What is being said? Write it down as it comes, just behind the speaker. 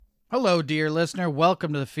Hello, dear listener.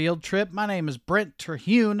 Welcome to the field trip. My name is Brent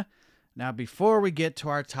Terhune. Now, before we get to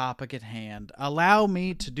our topic at hand, allow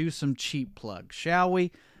me to do some cheap plugs, shall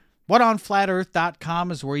we?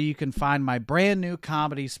 WhatOnFlatEarth.com is where you can find my brand new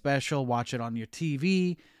comedy special. Watch it on your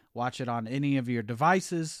TV, watch it on any of your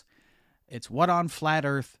devices. It's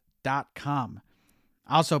WhatOnFlatEarth.com.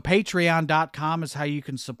 Also, Patreon.com is how you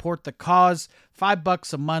can support the cause.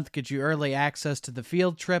 $5 a month gets you early access to the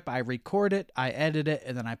field trip. I record it, I edit it,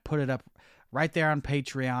 and then I put it up right there on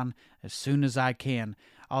Patreon as soon as I can.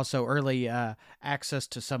 Also, early access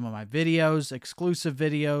to some of my videos, exclusive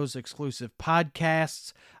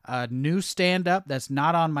podcasts, new stand-up that's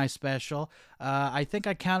not on my special. I think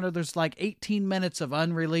I counted there's like 18 minutes of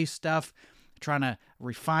unreleased stuff, trying to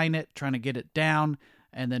refine it, trying to get it down.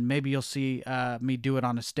 And then maybe you'll see me do it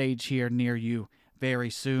on a stage here near you very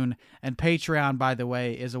soon. And Patreon, by the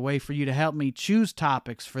way, is a way for you to help me choose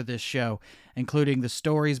topics for this show, including the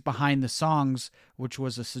stories behind the songs, which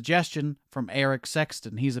was a suggestion from Eric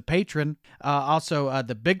Sexton. He's a patron. Also,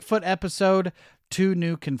 the Bigfoot episode, 2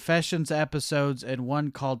 new Confessions episodes, and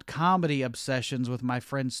one called Comedy Obsessions with my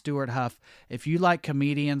friend Stuart Huff. If you like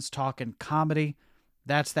comedians talking comedy,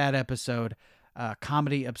 that's that episode.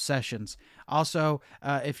 Comedy Obsessions. Also,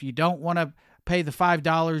 if you don't want to pay the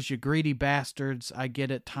 $5, you greedy bastards, I get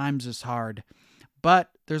it, times is hard.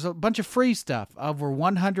 But there's a bunch of free stuff, over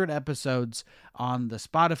 100 episodes on the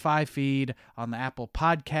Spotify feed, on the Apple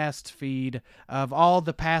Podcasts feed, of all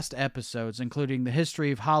the past episodes, including the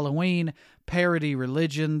history of Halloween, parody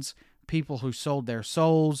religions, people who sold their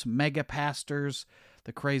souls, mega pastors,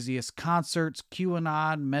 the craziest concerts,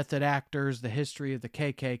 QAnon, method actors, the history of the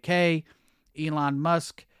KKK, Elon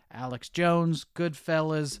Musk, Alex Jones,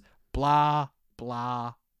 Goodfellas, blah,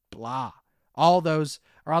 blah, blah. All those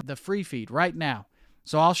are on the free feed right now.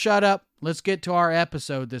 So I'll shut up. Let's get to our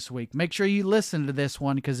episode this week. Make sure you listen to this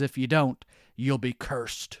one, because if you don't, you'll be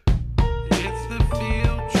cursed. It's the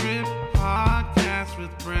Field Trip Podcast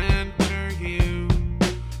with Brent Terhune.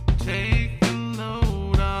 Take the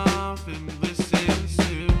load off and listen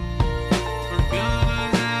soon. We're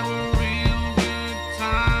gonna have a real good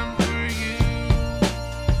time for you.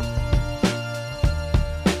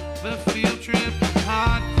 The Field Trip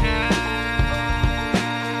Podcast.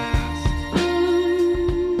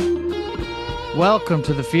 Welcome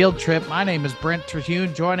to the field trip. My name is Brent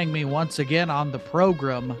Terhune. Joining me once again on the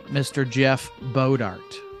program, Mr. Jeff Bodart.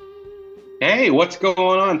 Hey, what's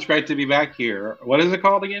going on? It's great to be back here. What is it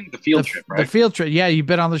called again? The field trip, right? The field trip. Yeah, you've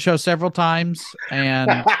been on the show several times,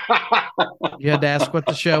 and you had to ask what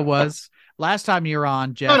the show was. Last time you were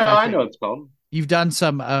on, Jeff. No, I know what it's called. You've done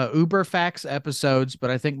some Uber Facts episodes, but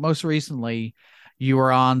I think most recently you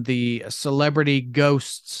were on the Celebrity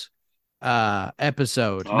Ghosts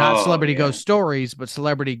episode. Not Celebrity Ghost Stories, but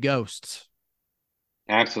Celebrity Ghosts.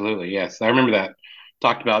 Absolutely, yes. I remember that.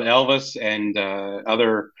 Talked about Elvis and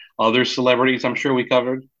other celebrities I'm sure we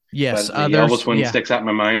covered. Yes, but the Elvis one sticks out in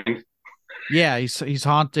my mind. Yeah, he's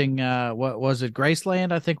haunting, what was it,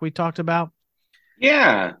 Graceland, I think we talked about?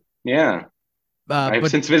 Yeah. I've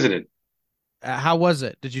since visited. How was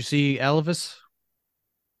it? Did you see Elvis?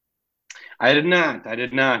 I did not,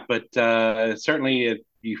 but certainly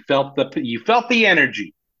you felt the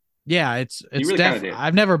energy. Yeah, it's really definitely.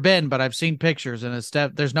 I've never been, but I've seen pictures, and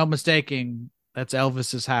there's no mistaking that's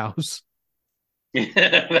Elvis's house.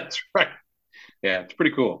 Yeah, that's right. Yeah, it's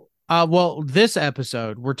pretty cool. Well, this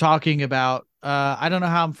episode we're talking about. I don't know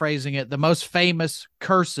how I'm phrasing it. The most famous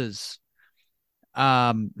curses.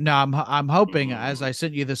 No, I'm hoping, as I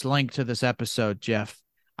sent you this link to this episode, Jeff,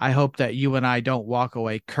 I hope that you and I don't walk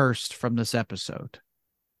away cursed from this episode.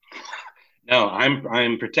 No,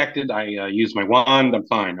 I'm protected. I use my wand. I'm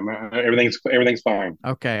fine. Everything's fine.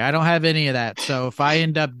 Okay, I don't have any of that. So if I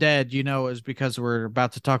end up dead, it was because we're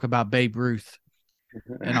about to talk about Babe Ruth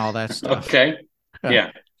and all that stuff. Okay.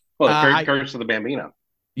 Yeah. Well, the curse of the Bambino.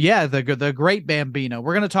 Yeah, the great Bambino.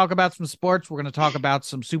 We're going to talk about some sports. We're going to talk about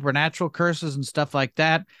some supernatural curses and stuff like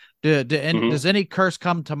that. Does any curse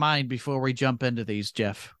come to mind before we jump into these,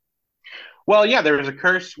 Jeff? Well, yeah, there was a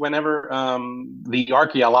curse whenever the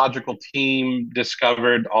archaeological team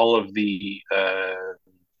discovered all of the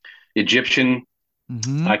Egyptian.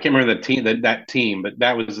 Mm-hmm. I can't remember the team that team, but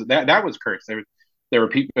that was cursed. There were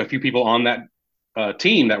a few people on that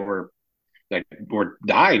team that were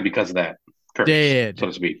died because of that curse, dead, so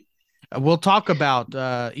to speak. We'll talk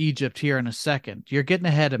about Egypt here in a second. You're getting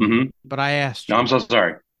ahead of me, but I asked you. No, I'm so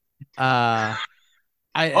sorry.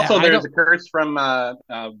 There's a curse from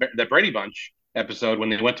the Brady Bunch episode when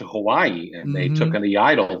they went to Hawaii and they took the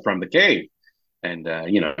idol from the cave. and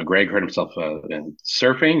Greg hurt himself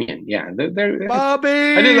surfing, and yeah, I did a little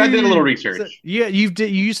Bobby. So, research. yeah, you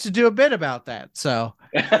used to do a bit about that. So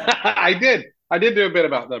I did do a bit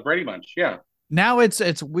about the Brady Bunch. Yeah. now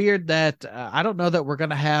it's weird that I don't know that we're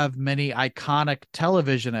gonna have many iconic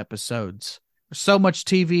television episodes. There's so much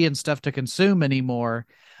TV and stuff to consume anymore.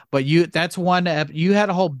 But that's one you had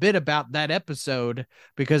a whole bit about that episode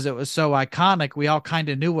because it was so iconic. We all kind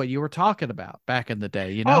of knew what you were talking about back in the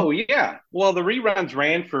day, you know? Oh yeah. Well, the reruns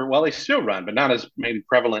ran for, well, they still run, but not as maybe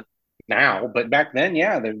prevalent now. But back then,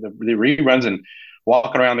 yeah, the reruns and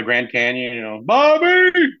walking around the Grand Canyon,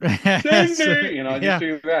 Bobby, Cindy, I just Yeah.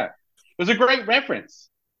 do that. It was a great reference.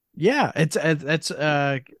 Yeah, it's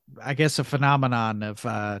I guess a phenomenon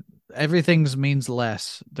of everything's means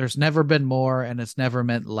less. There's never been more and it's never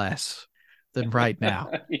meant less than right now.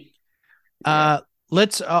 Yeah. Uh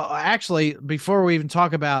let's actually before we even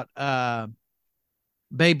talk about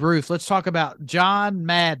Babe Ruth, let's talk about John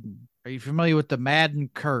Madden. Are you familiar with the Madden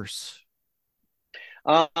curse?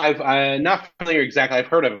 I'm not familiar exactly. I've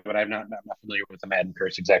heard of it, but I'm not familiar with the Madden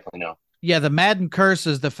curse exactly. No. Yeah, the Madden curse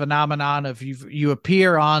is the phenomenon of you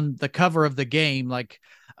appear on the cover of the game. Like,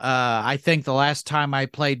 I think the last time I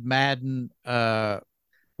played Madden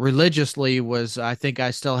religiously was I think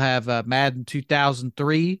I still have Madden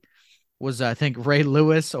 2003 was I think Ray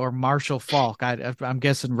Lewis or Marshall Falk. I'm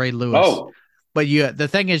guessing Ray Lewis. Oh, But the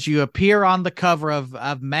thing is, you appear on the cover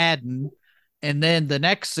of Madden, and then the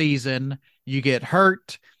next season you get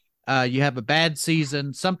hurt. You have a bad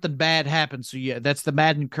season, something bad happens. So that's the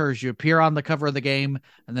Madden curse. You appear on the cover of the game,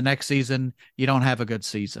 and the next season you don't have a good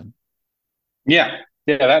season. yeah,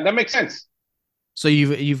 yeah. That makes sense. So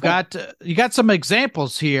you've got you got some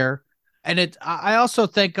examples here, and I also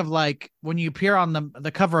think of like when you appear on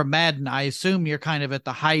the cover of Madden. I assume you're kind of at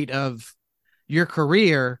the height of your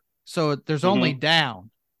career, so there's only Hmm.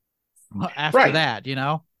 down after Right. that.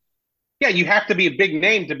 Yeah, you have to be a big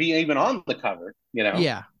name to be even on the cover. Yeah, and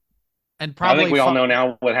I think probably we all know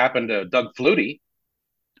now what happened to Doug Flutie.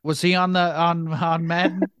 was he on the on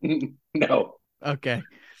Madden? No, Okay,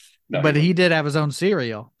 no, he but he wasn't. did have his own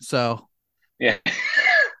cereal. So Yeah,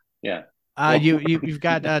 yeah. Well, you've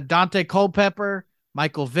got Dante Culpepper,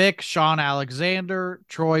 Michael Vick, Sean Alexander,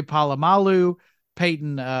 Troy Polamalu,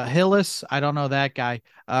 Peyton Hillis. I don't know that guy.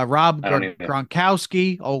 Rob I don't even.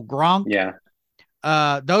 Gronkowski, old Gronk. Yeah.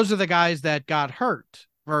 Those are the guys that got hurt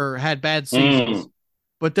or had bad seasons. Mm,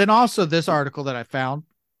 But then also this article that I found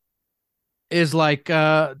is like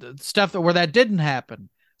stuff where that didn't happen.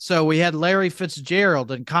 So we had Larry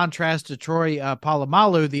Fitzgerald in contrast to Troy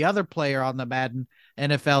Polamalu, the other player on the Madden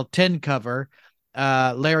NFL 10 cover.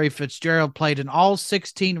 Larry Fitzgerald played in all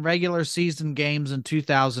 16 regular season games in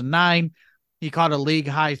 2009. He caught a league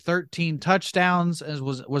high 13 touchdowns and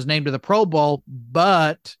was named to the Pro Bowl,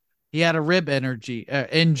 but he had a rib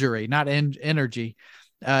injury, not energy,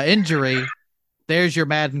 injury. There's your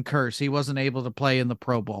Madden curse. He wasn't able to play in the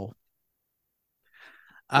Pro Bowl.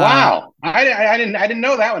 Uh, wow. I didn't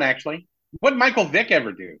know that one actually. What did Michael Vick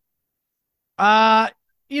ever do? uh,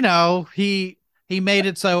 he made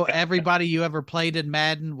it so everybody you ever played in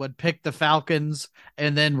Madden would pick the Falcons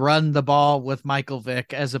and then run the ball with Michael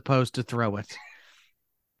Vick as opposed to throw it.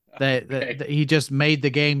 Okay. He just made the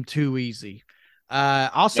game too easy.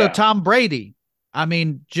 Also Yeah. Tom Brady. I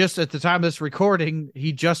mean, just at the time of this recording,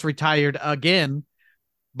 he just retired again.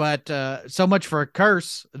 But so much for a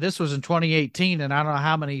curse. This was in 2018, and I don't know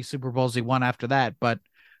how many Super Bowls he won after that. But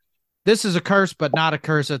this is a curse, but not a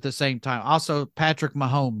curse at the same time. Also, Patrick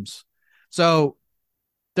Mahomes. So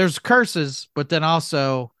there's curses, but then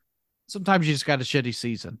also sometimes you just got a shitty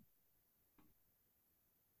season.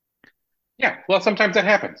 Yeah. Well, sometimes that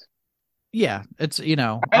happens. Yeah, it's I, I'm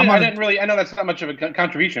I on a didn't really. I know that's not much of a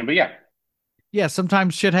contribution, but yeah. yeah.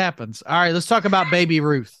 Sometimes shit happens. All right, let's talk about Baby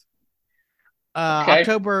Ruth. Okay.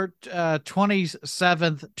 October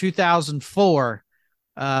 27th, 2004,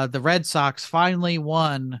 the Red Sox finally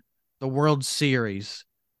won the World Series.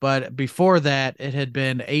 But before that, it had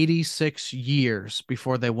been 86 years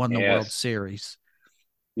before they won the World Yes. Series.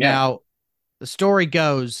 Yeah. Now, the story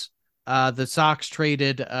goes the Sox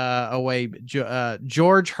traded away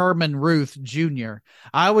George Herman Ruth Jr.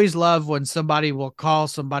 I always love when somebody will call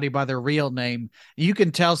somebody by their real name. You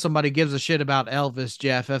can tell somebody gives a shit about Elvis,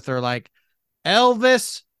 Jeff, if they're like,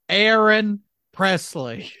 Elvis Aaron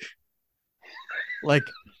Presley. Like,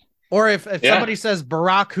 or if Yeah. somebody says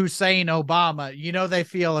Barack Hussein Obama, they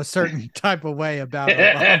feel a certain type of way about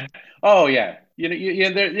Obama. Oh yeah.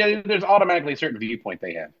 There's automatically a certain viewpoint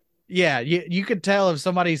they have. Yeah, you could tell if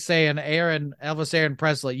somebody's saying Elvis Aaron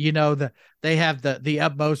Presley, that they have the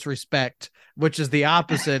utmost respect, which is the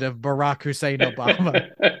opposite of Barack Hussein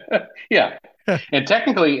Obama. Yeah. And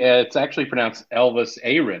technically, it's actually pronounced Elvis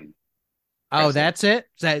Aaron Oh, Presley. that's it.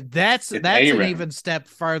 That's It's an Aaron. even step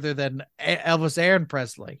farther than Elvis Aaron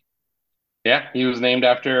Presley. Yeah, he was named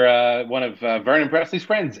after one of Vernon Presley's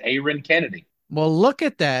friends, Aaron Kennedy. Well, look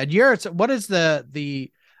at that. What is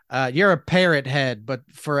the you're a parrot head, but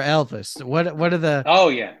for Elvis. What are the Oh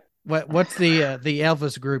yeah, what's the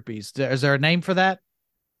Elvis groupies? Is there a name for that?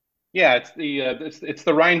 yeah. It's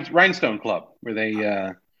the Rhinestone Club where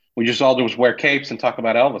they we just all do is wear capes and talk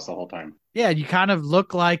about Elvis the whole time. Yeah, you kind of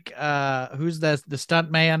look like who's the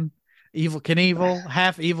stunt man? Evil Knievel,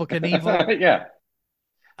 half Evil Knievel. Yeah.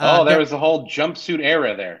 Oh, there There, was the whole jumpsuit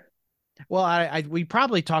era there. well, we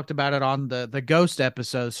probably talked about it on the Ghost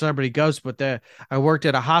episode, Celebrity Ghost, but I worked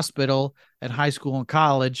at a hospital in high school and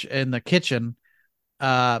college in the kitchen.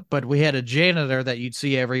 But we had a janitor that you'd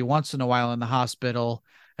see every once in a while in the hospital,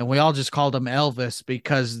 and we all just called him Elvis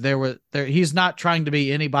because he's not trying to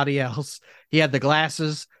be anybody else. He had the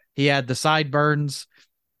glasses, he had the sideburns,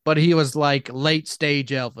 but he was like late stage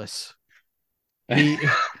Elvis. He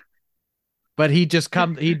but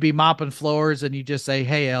he'd be mopping floors and you just say,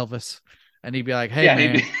 "Hey Elvis." And he'd be like, "Hey Yeah,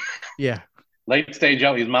 man." Yeah. late stage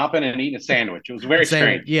out. He's mopping and eating a sandwich. It was very Saying,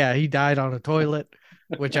 strange. yeah, he died on a toilet,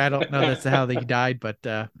 which I don't know that's how he died, but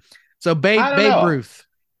so I don't Babe know. Ruth.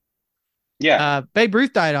 Yeah, Babe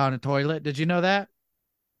Ruth died on a toilet. Did you know that?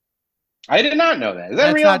 I did not know that. Is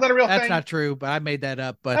that real? Is that a real That's thing? not true, but I made that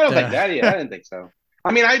up. I But don't think that. Yeah, I didn't think so.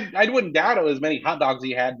 I mean, I wouldn't doubt it was many hot dogs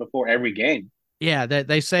he had before every game. yeah,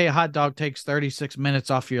 they say a hot dog takes 36 minutes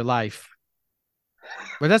off your life.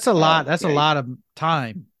 But that's a lot. Oh, That's a yeah, lot of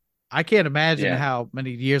time. I can't imagine yeah. how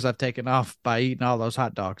many years I've taken off by eating all those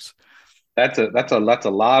hot dogs. That's a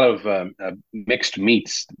lot of mixed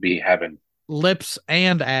meats to be having. Lips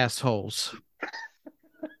and assholes.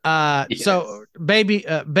 Yes. So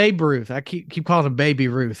Babe Ruth. I keep calling him Baby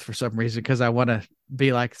Ruth for some reason because I want to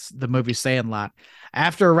be like the movie Sandlot.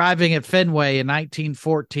 After arriving at Fenway in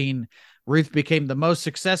 1914, Ruth became the most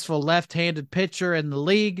successful left-handed pitcher in the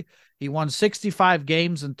league. He won 65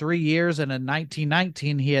 games in 3 years, and in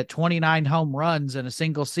 1919, he had 29 home runs in a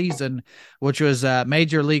single season, which was a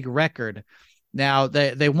major league record. Now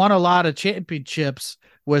they won a lot of championships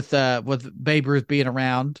with Babe Ruth being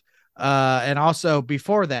around, and also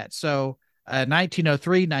before that. So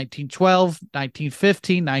 1903, 1912,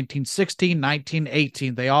 1915, 1916,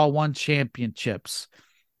 1918, they all won championships.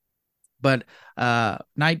 But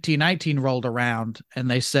 1919 rolled around and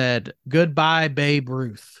they said, goodbye, Babe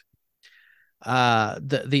Ruth.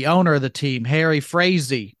 The owner of the team, Harry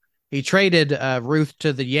Frazee, he traded Ruth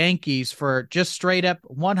to the Yankees for just straight up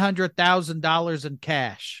 $100,000 in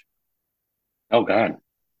cash. Oh God.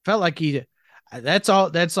 Felt like that's all.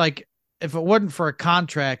 That's like, if it wasn't for a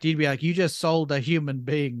contract, you'd be like, you just sold a human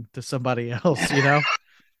being to somebody else, you know?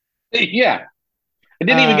 Yeah. I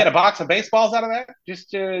didn't even Uh, get a box of baseballs out of that.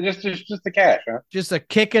 Just the cash, huh? just a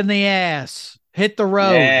kick in the ass, hit the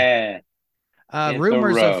road. Yeah. Hit the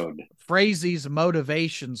Rumors of road. Frazee's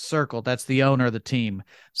motivation circled. That's the owner of the team.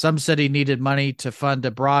 Some said he needed money to fund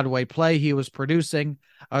a Broadway play he was producing.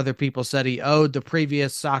 Other people said he owed the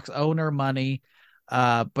previous Sox owner money.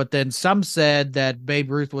 But then some said that Babe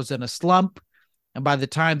Ruth was in a slump. And by the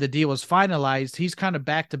time the deal was finalized, he's kind of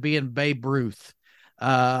back to being Babe Ruth.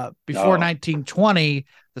 Before Oh. 1920,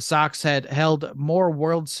 the Sox had held more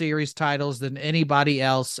World Series titles than anybody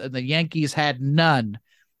else, and the Yankees had none.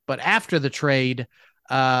 But after the trade,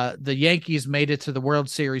 the Yankees made it to the World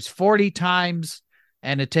Series 40 times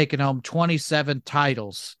and had taken home 27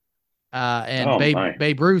 titles. And Oh my.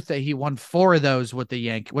 Babe Ruth, he won 4 of those with the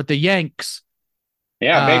Yanks.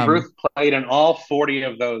 Yeah, Babe Um, Ruth played in all 40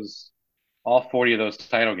 of those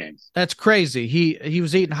title games. that's crazy. He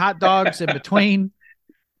was eating hot dogs in between,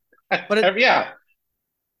 but Yeah,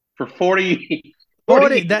 for 40, 40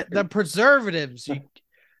 40 that the preservatives,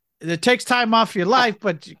 it takes time off your life,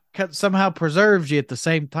 but somehow preserves you at the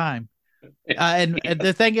same time. And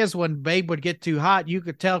the thing is, when Babe would get too hot, you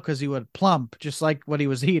could tell because he would plump, just like what he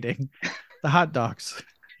was eating, the hot dogs.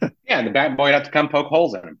 Yeah, the bat boy had to come poke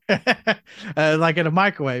holes in him. Like in a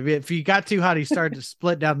microwave. If he got too hot, he started to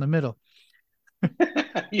split down the middle.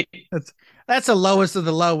 That's the lowest of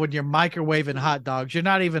the low when you're microwaving hot dogs. You're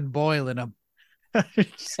not even boiling them. I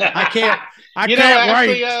can't. I can't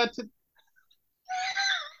actually, wait.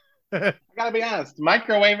 I gotta be honest,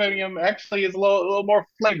 microwaving them actually is a little more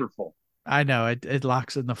flavorful. I know it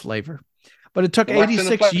locks in the flavor, but it took It locks in the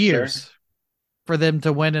 86 flavor, years for them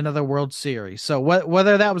to win another World Series. So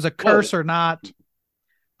whether that was a curse or not,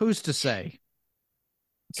 who's to say?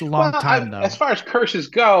 It's a long time though. As far as curses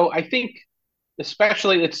go, I think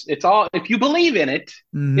especially it's all if you believe in it, it's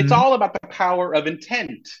Mm-hmm. all about the power of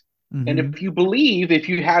intent. And Mm-hmm. if you believe, if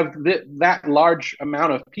you have that large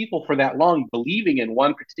amount of people for that long believing in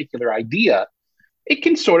one particular idea, it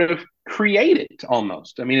can sort of create it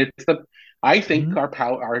almost. I mean, I think Mm-hmm.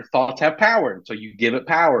 our thoughts have power. So you give it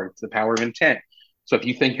power. It's the power of intent. So if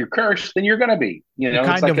you think you're cursed, then you're going to be, You it's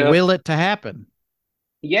kind like of will it to happen.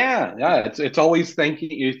 yeah. It's always thinking.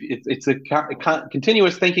 It's a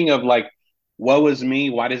continuous thinking of like, woe is me.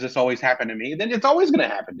 Why does this always happen to me? Then it's always going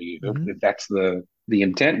to happen to you Mm-hmm. if that's the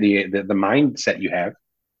intent, the mindset you have.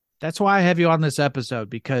 That's why I have you on this episode,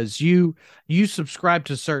 because you subscribe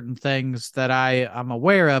to certain things that I'm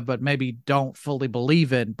aware of, but maybe don't fully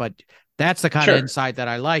believe in. But that's the kind of Sure. insight that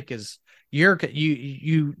I like, is you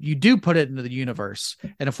do put it into the universe,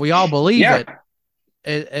 and if we all believe Yeah.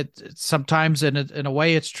 it, it sometimes in a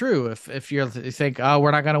way it's true. If you think, oh,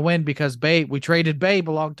 we're not going to win because we traded Babe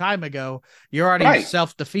a long time ago, you're already Right.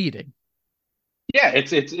 self-defeating. Yeah.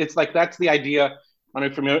 It's like that's the idea. I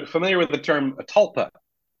don't know if you're familiar with the term tulpa.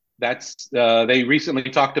 That's they recently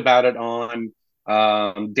talked about it on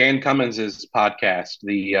Dan Cummins's podcast.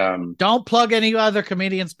 The Don't plug any other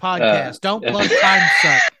comedians' uh, podcast. Don't plug Time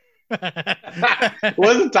Suck.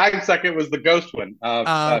 wasn't Time Suck. It was the Ghost one.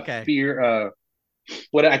 Okay. Fear.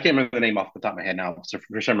 What I can't remember the name off the top of my head now. So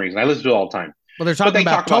for some reason, I listen to it all the time. Well, they're But talking they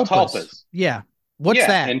about talk about tulpas. tulpas. Yeah. What's Yeah,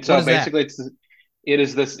 that? and What so is that? basically,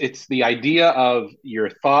 it's the idea of your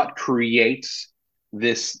thought creates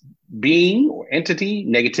this being or entity,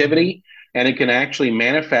 Mhm. negativity, and it can actually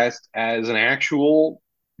manifest as an actual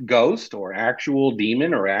ghost or actual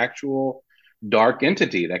demon or actual dark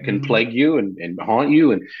entity that can Mhm. plague you and haunt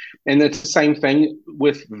you. And it's the same thing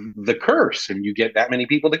with the curse. And you get that many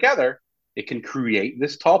people together, it can create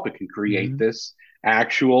this talk, it can create Mhm. this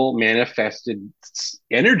actual manifested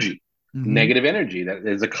energy, Mhm. negative energy that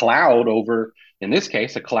is a cloud over, in this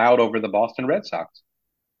case, a cloud over the Boston Red Sox.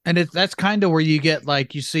 And that's kind of where you get,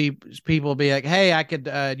 like, you see people be like, "Hey, I could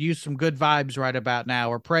use some good vibes right about now,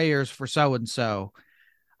 or prayers for so and so."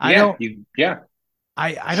 I Yeah, don't yeah,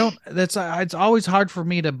 I don't that's it's always hard for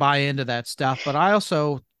me to buy into that stuff, but I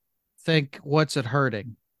also think, what's it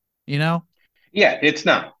hurting? You know? yeah. It's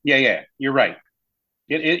not. Yeah. You're right.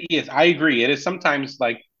 It is. I agree. It is sometimes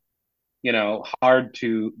like hard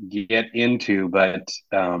to get into, but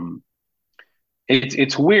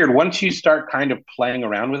it's weird once you start kind of playing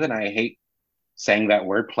around with it. I hate saying that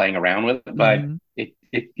word, playing around with it, but Mhm.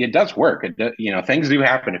 it does work. Things do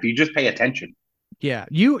happen if you just pay attention. Yeah.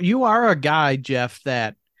 You are a guy, Jeff,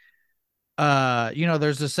 that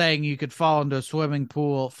there's a saying, you could fall into a swimming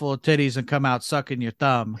pool full of titties and come out sucking your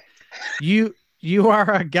thumb. You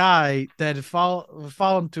are a guy that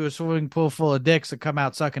fall into a swimming pool full of dicks and come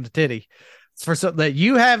out sucking a titty. For something that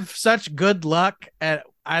you have such good luck at,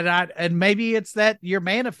 and maybe it's that you're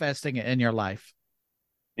manifesting it in your life.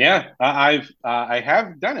 Yeah, I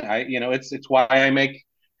have done it. It's why I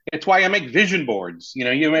make vision boards.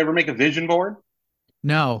 You ever make a vision board?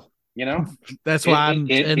 No, You know, that's it why it, I'm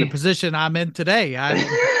it, in the position I'm in today.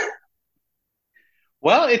 it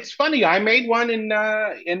Well, it's funny. I made one, in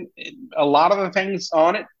a lot of the things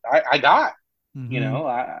on it. I got.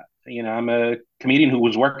 Mhm. I'm a comedian who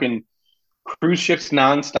was working cruise ships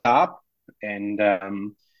nonstop, and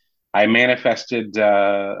I manifested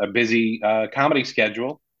a busy comedy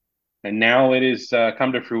schedule, and now it has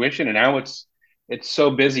come to fruition. And now it's so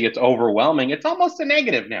busy, it's overwhelming. It's almost a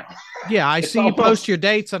negative now. Yeah, I It's see you post almost your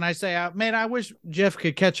dates, and I say, man, I wish Jeff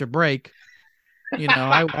could catch a break.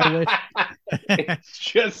 I wish. it's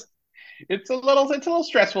just it's a little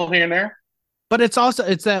stressful here and there. But it's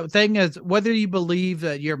that thing, is whether you believe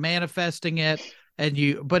that you're manifesting it,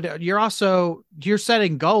 but you're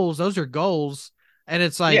setting goals. Those are goals. And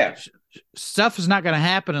it's like, Yeah, stuff is not going to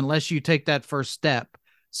happen unless you take that first step.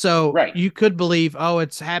 So right. you could believe, oh,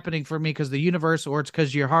 it's happening for me because the universe, or it's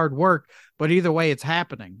because your hard work, but either way, it's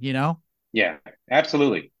happening. Yeah,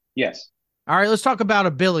 absolutely. Yes. All right, let's talk about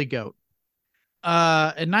a billy goat.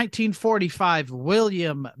 In 1945,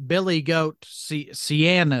 William Billy Goat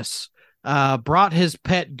Cianis brought his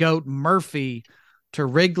pet goat Murphy to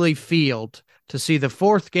Wrigley Field to see the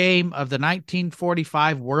fourth game of the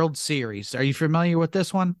 1945 World Series. Are you familiar with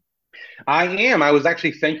this one? I am. I was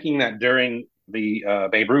actually thinking that during the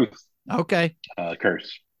Babe Ruth Okay.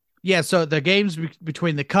 curse. Yeah, so the games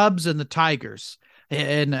between the Cubs and the Tigers,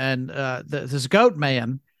 and this goat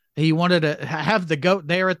man, he wanted to have the goat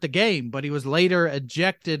there at the game, but he was later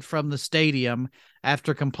ejected from the stadium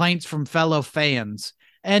after complaints from fellow fans.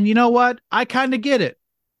 And you know what? I kind of get it.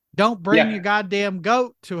 Don't bring Yeah. your goddamn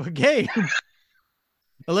goat to a game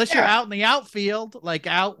unless you're Yeah. out in the outfield, like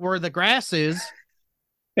out where the grass is,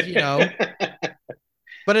 you know.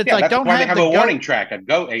 But it's Yeah, like, that's don't why they have have the a warning goat. track. A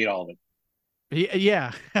goat ate all of it.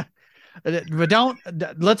 Yeah. But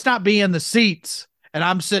let's not be in the seats and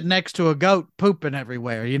I'm sitting next to a goat pooping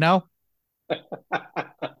everywhere, you know?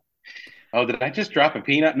 Oh, did I just drop a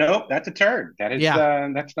peanut? Nope, that's a turd. Yeah.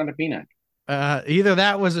 That's not a peanut. Either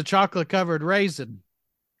that was a chocolate covered raisin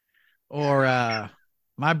or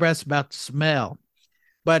my breath's about to smell.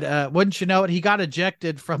 But wouldn't you know it, he got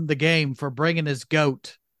ejected from the game for bringing his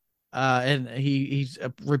goat. And he's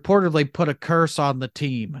reportedly put a curse on the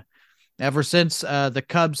team. Ever since the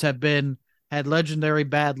Cubs have been had legendary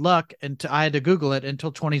bad luck, and I had to Google it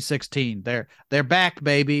until 2016. They're back,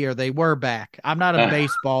 baby, or they were back. I'm not a Uh,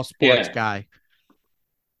 baseball sports yeah. guy,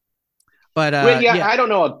 but Well, yeah, yeah, I don't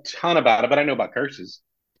know a ton about it, but I know about curses.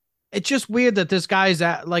 it's just weird that this guy's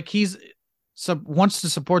at like he's wants to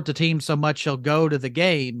support the team so much he'll go to the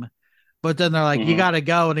game, but then they're like, you Hmm. got to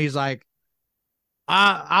go, and he's like,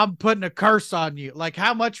 I'm putting a curse on you. Like,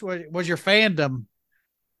 how much was your fandom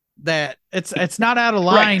that it's not out of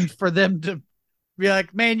line Right. for them to be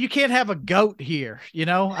like, man, you can't have a goat here, you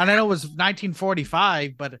know? And I know it was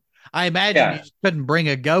 1945, but I imagine you Yeah. just couldn't bring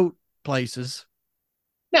a goat places.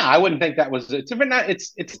 No, I wouldn't think that was it's even not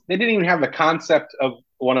it's they didn't even have the concept of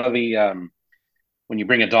one of the when you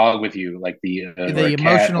bring a dog with you, like the or The a cat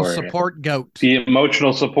emotional or support goat. the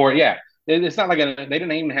emotional support. Yeah, it's not like they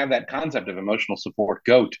didn't even have that concept of emotional support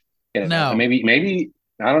goat. You know, and No, maybe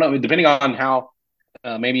I don't know. Depending on how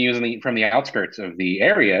maybe using from the outskirts of the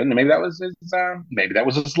area, and maybe that was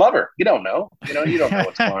his lover. You don't know. You don't know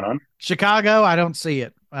what's going on. Chicago, I don't see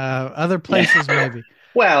it. Other places, maybe.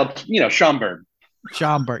 Well, Schomburg.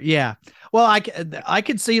 Schaumburg, yeah. Well, I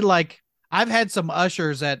could see like I've had some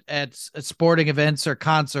ushers at sporting events or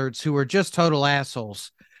concerts who were just total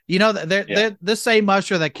assholes. You know, Yeah. they're the same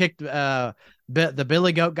usher that kicked the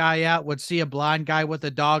Billy Goat guy out would see a blind guy with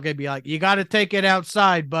a dog and be like, "You got to take it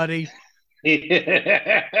outside, buddy.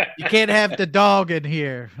 You can't have the dog in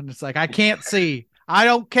here." And it's like, I can't see. I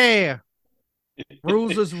don't care.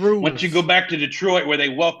 Rules is Once you go rules. back to Detroit, where they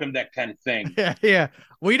welcome that kind of thing. Yeah, yeah.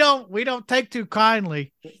 We don't take too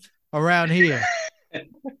kindly around here.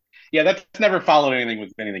 Yeah, that's never followed anything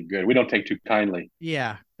with anything good. We don't take too kindly.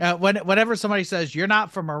 Yeah. Whenever somebody says you're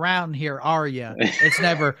not from around here, are you? It's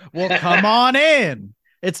never, well, come on in.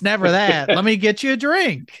 It's never that. Let me get you a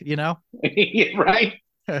drink. Right?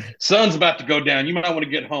 Sun's about to go down. You might want to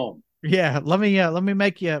get home. Yeah. Let me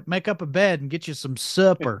make up a bed and get you some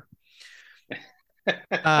supper.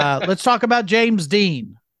 Let's talk about James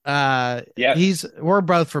Dean. Yes. We're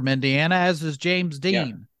both from Indiana, as is James Yeah.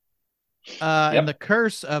 Dean. And the Yep.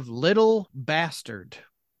 Curse of Little Bastard.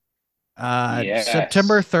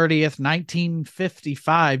 September Yes. 30th,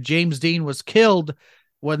 1955, James Dean was killed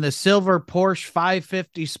when the silver Porsche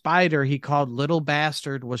 550 Spider he called Little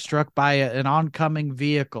Bastard was struck by an oncoming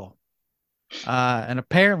vehicle. And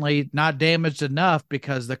apparently not damaged enough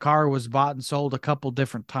because the car was bought and sold a couple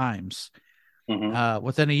different times. Hmm.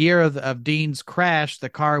 Within a year of Dean's crash, the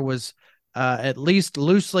car was at least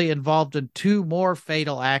loosely involved in two more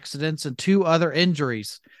fatal accidents and two other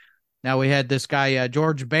injuries. Now we had this guy,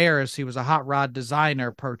 George Barris. He was a hot rod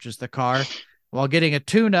designer, purchased the car. While getting a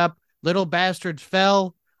tune up, Little Bastard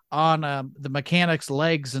fell on the mechanic's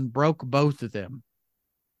legs and broke both of them.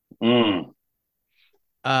 Mm.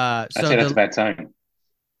 I'd So say that's a bad sign.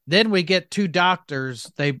 then we get two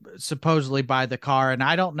doctors. They supposedly buy the car, and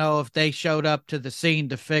I don't know if they showed up to the scene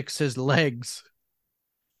to fix his legs.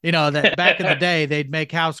 You know, that back in the day, they'd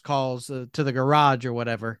make house calls to the garage or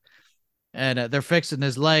whatever. And they're fixing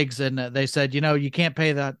his legs. And they said, you can't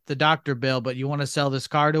pay the doctor bill, but you want to sell this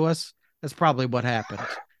car to us? That's probably what happened.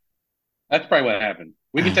 That's probably what happened.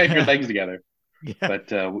 We can tape your legs together, Yeah.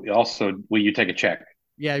 but also, will you take a check?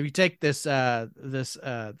 Yeah. You take this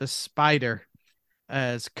spider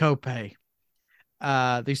as copay.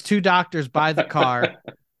 These two doctors buy the car.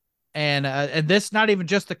 And this not even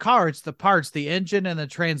just the car, it's the parts, the engine and the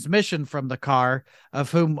transmission from the car,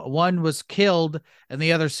 of whom one was killed and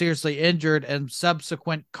the other seriously injured in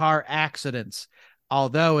subsequent car accidents.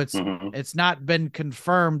 Although Hmm. it's not been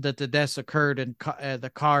confirmed that the deaths occurred in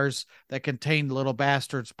the cars that contained Little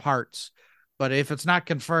Bastard's parts. But if it's not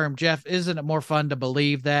confirmed, Jeff, isn't it more fun to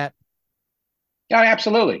believe that? Yeah,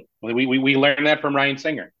 absolutely. We learned that from Ryan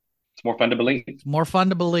Singer. It's more fun to believe. It's more fun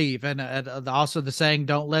to believe, and also the saying,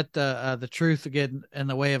 "Don't let the truth get in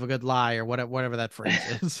the way of a good lie," or whatever that phrase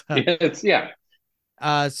is. It's yeah.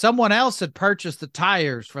 Someone else had purchased the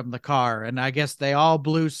tires from the car, and I guess they all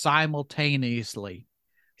blew simultaneously,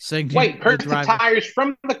 singing Wait, the purchased the driver. tires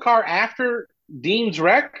from the car after Dean's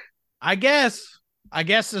wreck? I guess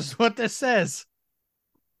is what this says.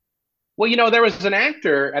 Well, there was an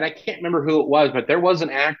actor, and I can't remember who it was, but there was an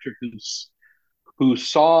actor who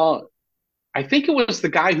saw I think it was the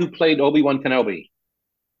guy who played Obi-Wan Kenobi,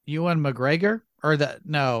 Ewan McGregor or the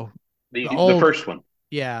no, the the old first one.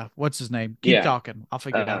 yeah. What's his name? Keep Yeah, talking. I'll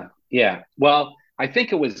figure it out. yeah. Well, I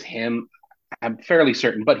think it was him. I'm fairly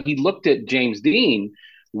certain, but he looked at James Dean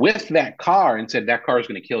with that car and said, "That car is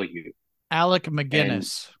going to kill you." Alec And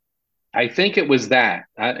McGinnis. I think it was that.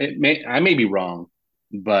 I may be wrong,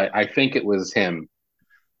 but I think it was him,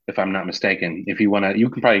 if I'm not mistaken. If you want to, you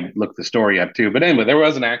can probably look the story up too. But anyway, there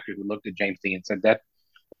was an actor who looked at James Dean and said, "That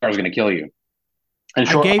car is going to kill you," and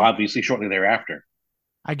I gave obviously, shortly thereafter.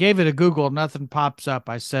 I gave it a Google. Nothing pops up.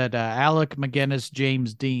 I said Alec McGinnis,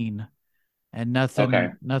 James Dean, and Okay,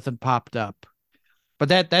 nothing popped up. But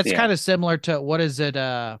that's yeah, kind of similar to what is it?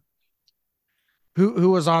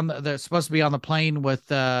 Who was on the supposed to be on the plane with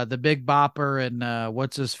the Big Bopper and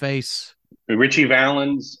what's his face? Richie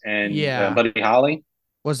Valens and Yeah, Buddy Holly.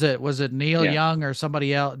 was it Neil Yeah, Young or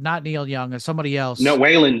somebody else? Not Neil Young, or somebody no, else.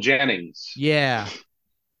 Waylon Jennings. Yeah,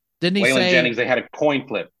 didn't he Waylon say? Jennings. They had a coin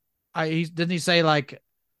flip. Didn't he say like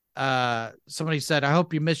somebody said, I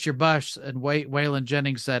hope you missed your bus, and Waylon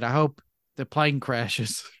Jennings said, I hope the plane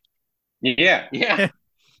crashes. Yeah, yeah,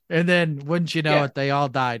 And then wouldn't you know yeah. it, they all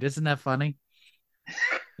died. Isn't that funny?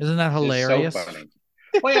 Isn't that It's so hilarious? funny.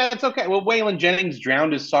 Well, yeah, it's okay. Well, Waylon Jennings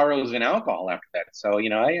drowned his sorrows in alcohol after that, so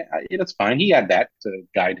it's fine. He had that to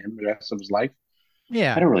guide him the rest of his life. I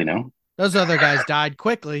Yeah. don't really know. Those other guys died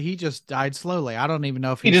quickly. He just died slowly. I don't even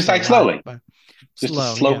know if He he's just still died alive, slowly, but just a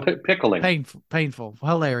slow. slow Yeah. pickling. Painful,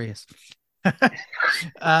 hilarious.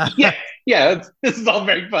 uh, Yeah, yeah. This is all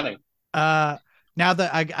very funny. uh, now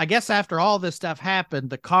that I guess after all this stuff happened,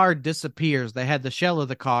 the car disappears. They had the shell of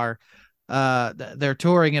the car. They're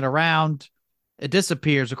touring it around. It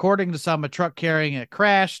disappears. According to some, a truck carrying it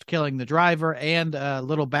crashed, killing the driver, and a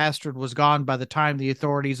little bastard was gone by the time the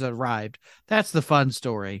authorities arrived. That's the fun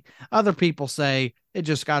story. Other people say it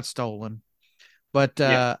just got stolen. But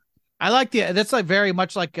Yeah. I like that's like very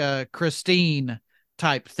much like a Christine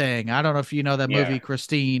type thing. I don't know if you know that Yeah, movie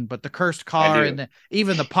Christine, but the cursed I car and do.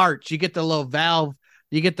 even the parts, you get the little valve,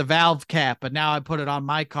 you get the valve cap, and now I put it on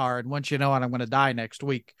my car, and once you know it, I'm going to die next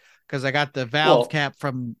week because I got the valve Well, cap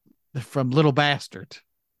from Little Bastard.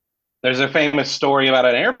 there's a famous story about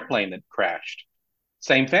an airplane that crashed.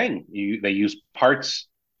 Same thing. They used parts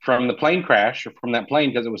from the plane crash or from that plane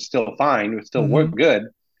because it was still fine. It was still Mm-hmm. work good.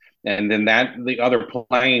 And then the other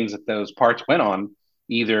planes that those parts went on,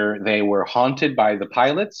 either they were haunted by the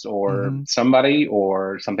pilots or Mm-hmm. somebody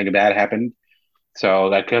or something bad happened. So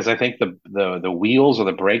that because I think the wheels or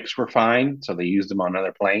the brakes were fine, so they used them on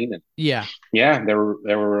another plane. And Yeah. yeah, there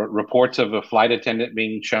were reports of a flight attendant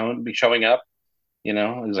be showing up. It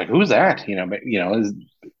was like, who's that? But is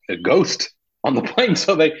a ghost on the plane.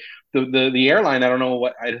 So the airline, I don't know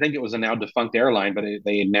what, I think it was a now defunct airline, but it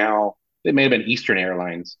may have been Eastern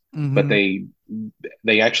Airlines, but Mm-hmm.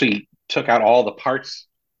 they actually took out all the parts.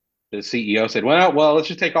 The CEO said, well, let's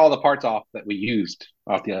just take all the parts off that we used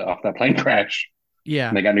off that plane crash, Yeah.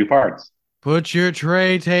 and they got new parts. Put your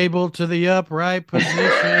tray table to the upright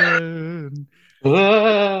position.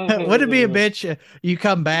 Would it be a bitch? You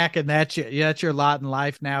come back and that's your lot in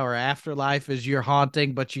life now, or afterlife is your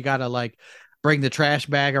haunting, but you got to like bring the trash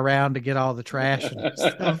bag around to get all the trash and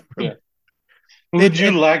stuff. Yeah. It, Would you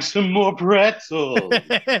it like some more pretzels?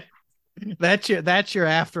 that's your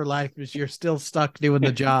afterlife is you're still stuck doing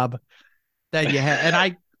the job that you have.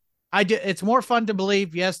 And I did. It's more fun to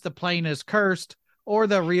believe, yes, the plane is cursed, or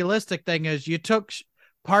the realistic thing is you took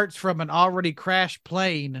parts from an already crashed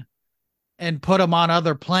plane and put them on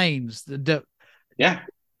other planes. Yeah,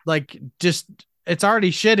 Like, just it's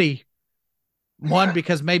already shitty. One,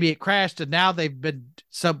 because maybe it crashed and now they've been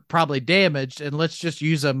probably damaged, and let's just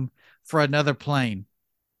use them for another plane.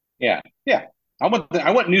 yeah, yeah. I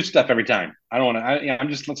want new stuff every time. I don't want to. I'm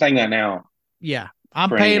just saying that now Yeah, I'm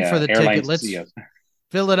for any paying for the ticket. airline Let's CEOs.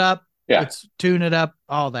 fill it up. Yeah. Let's tune it up.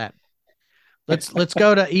 All that. Let's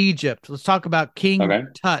go to Egypt. Let's talk about King Okay.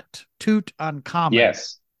 Tut, Tutankhamun.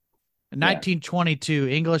 Yes. In Yeah. 1922,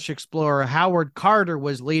 English explorer Howard Carter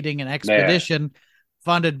was leading an There. expedition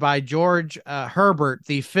funded by George Herbert,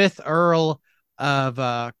 the fifth Earl of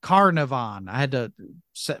Carnarvon. I had to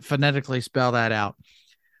phonetically spell that out.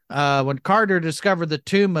 When Carter discovered the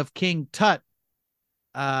tomb of King Tut,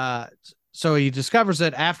 uh, so he discovers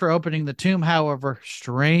it after opening the tomb. However,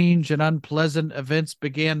 strange and unpleasant events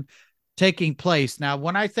began taking place. Now,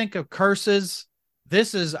 when I think of curses,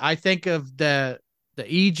 I think of the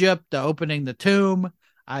Egypt, the opening the tomb.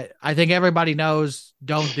 I think everybody knows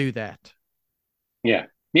don't do that. Yeah.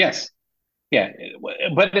 Yes. Yeah.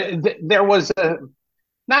 But there was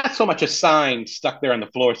not so much a sign stuck there on the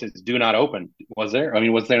floor says "Do not open." Was there? I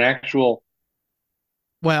mean, was there an actual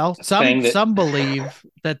Well, thing that some believe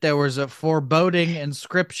that there was a foreboding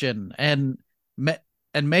inscription, and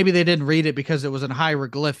maybe they didn't read it because it was in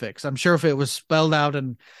hieroglyphics. I'm sure if it was spelled out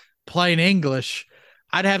in plain English,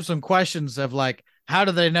 I'd have some questions of like, how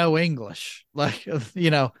do they know English? Like, but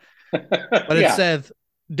it yeah. says,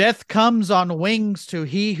 "Death comes on wings to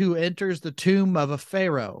he who enters the tomb of a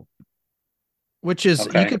pharaoh," which is you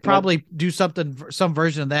Okay. could probably do some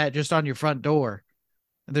version of that just on your front door.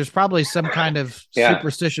 There's probably some kind of Yeah.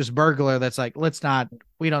 superstitious burglar that's like,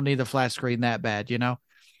 we don't need the flat screen that bad. Yeah.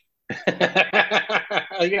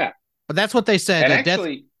 But that's what they said. And Death.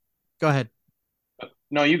 actually, Go ahead.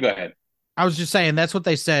 no, you go ahead. I was just saying that's what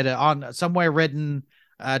they said on somewhere written.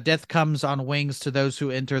 Death comes on wings to those who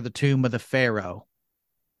enter the tomb of the pharaoh.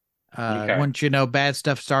 Okay. Once you know, bad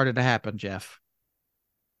stuff started to happen, Jeff.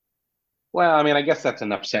 Well, I mean, I guess that's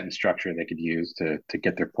enough sentence structure they could use to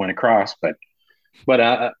get their point across. But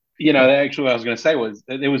actually, what I was going to say was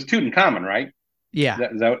it was Tutankhamun, right? Yeah,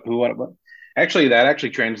 Is that who what it was? Actually, that actually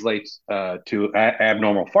translates to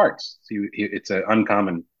abnormal farts. So it's an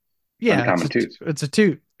yeah. uncommon tooth. It's a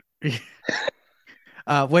toot.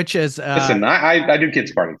 Which is Listen, I do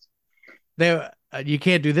kids parties. they you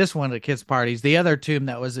can't do this one at kids parties. The other tomb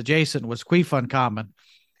that was adjacent was Queef Uncommon.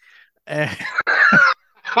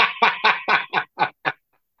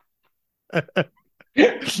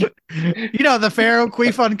 The Pharaoh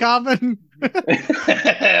Queef Uncommon.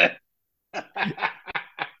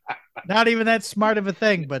 Not even that smart of a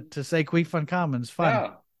thing, but to say Queef Uncommon is fun.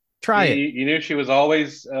 Yeah, Try it. you knew she was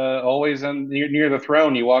always near the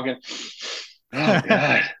throne. You walk in. Oh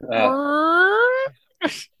God.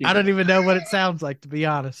 I don't even know what it sounds like, to be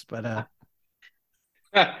honest, but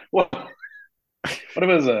Well, what if it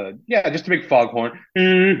was just a big foghorn?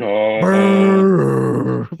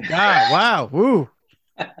 wow, woo,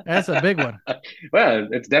 that's a big one. Well,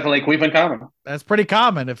 it's definitely Queef Common. That's pretty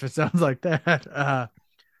common if it sounds like that.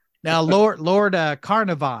 Now, Lord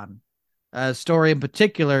Carnarvon, story in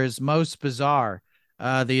particular is most bizarre.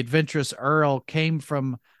 The adventurous Earl came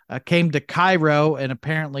to Cairo and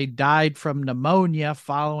apparently died from pneumonia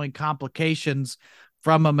following complications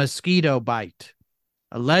from a mosquito bite.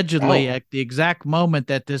 Allegedly, Oh, at the exact moment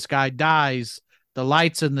that this guy dies, the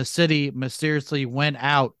lights in the city mysteriously went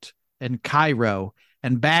out in Cairo.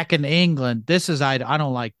 And back in England, I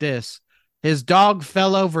don't like this. His dog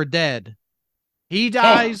fell over dead. He oh,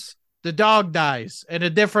 dies, the dog dies in a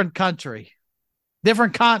different country,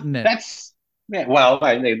 different continent. that's yeah. Well,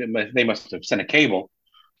 they must have sent a cable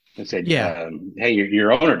and said, Yeah. "Hey,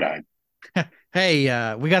 your owner died."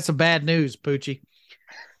 Hey, we got some bad news, Poochie.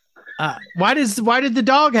 Why did the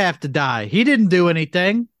dog have to die? He didn't do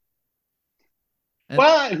anything. And,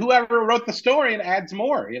 Well, whoever wrote the story, it adds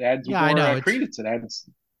more. It adds yeah, I more know. It's credence. It adds.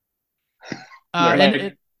 uh They're like,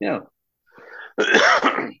 in you know.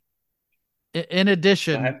 in Go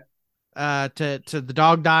addition ahead. to the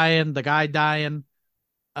dog dying, the guy dying,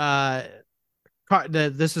 uh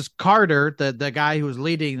this is Carter, the guy who was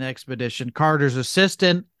leading the expedition, Carter's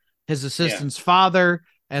assistant, his Yeah, assistant's father,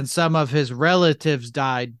 and some of his relatives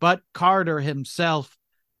died, but Carter himself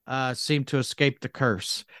seemed to escape the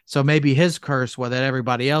curse. So maybe his curse was that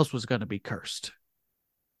everybody else was going to be cursed.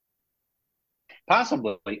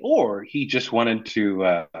 possibly, or he just wanted to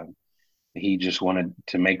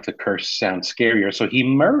make the curse sound scarier, so he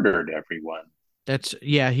murdered everyone. That's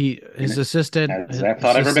yeah. And His assistant, has his that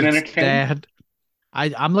thought ever been assistant's entertained?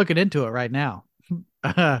 dad. I'm looking into it right now,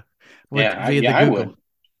 with Yeah, via the I would. Google.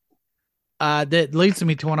 That leads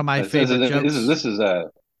me to one of my This is favorite this is jokes. this is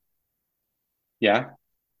yeah.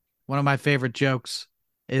 One of my favorite jokes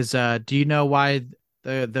is, do you know why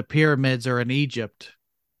the pyramids are in Egypt?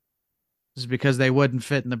 It's because they wouldn't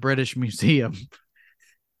fit in the British Museum.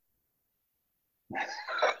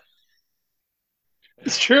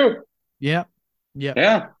 It's true. Yep. Yep.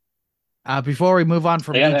 Yeah, Before we move on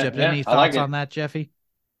from Egypt, yeah. any I like thoughts it. on that, Jeffy?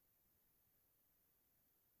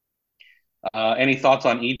 Any thoughts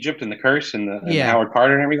on Egypt and the curse and Yeah. Howard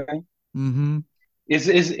Carter and everything? Mm-hmm.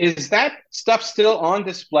 Is that stuff still on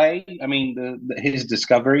display? I mean, his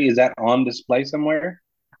discovery, is that on display somewhere?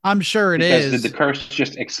 I'm sure it Because did the is. curse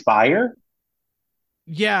just expire?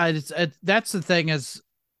 Yeah, that's the thing is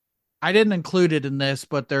I didn't include it in this,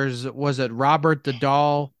 but was it Robert the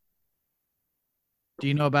Doll? Do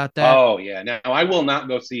you know about that? Oh yeah. Now I will not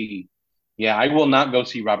go see. Yeah, I will not go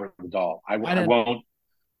see Robert the Doll. I I didn't, won't.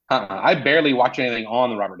 I barely watch anything on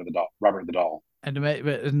the Robert the Doll.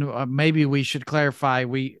 maybe we should clarify.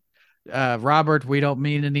 Robert, we don't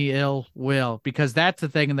mean any ill will, because that's the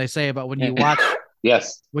thing. And they say about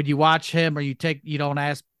Yes. when you watch him, or you don't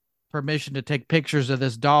ask permission to take pictures of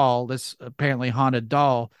this doll, this apparently haunted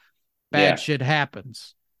doll. bad Yeah. shit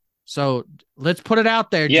happens. So let's put it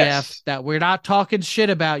out there, Jeff, Yes. that we're not talking shit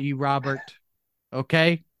about you, Robert.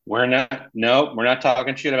 Okay? We're not. No, we're not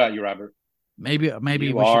talking shit about you, Robert. Maybe You we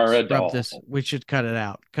should are a scrub doll. this. We should cut it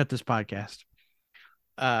out. Cut this podcast.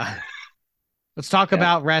 Uh let's talk Yeah.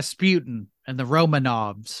 about Rasputin and the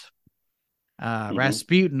Romanovs. Hmm.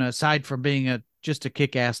 Rasputin, aside from being just a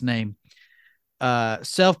kick-ass name,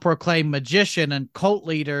 self-proclaimed magician and cult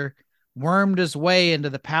leader, wormed his way into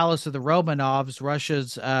the palace of the Romanovs,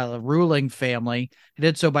 Russia's ruling family. He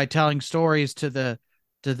did so by telling stories to the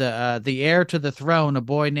heir to the throne, a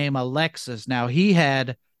boy named Alexis. Now he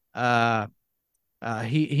had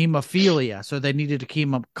hemophilia, so they needed to keep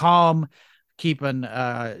him calm, keeping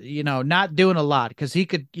not doing a lot because he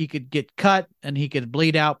could get cut and he could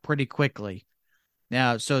bleed out pretty quickly.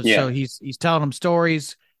 Now, so Yeah. he's telling them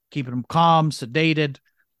stories, keeping them calm, sedated.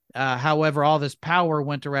 However, all this power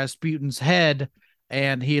went to Rasputin's head,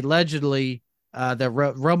 and he allegedly the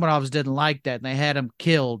Romanovs didn't like that, and they had him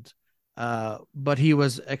killed. But he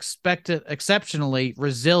was exceptionally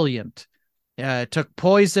resilient. Took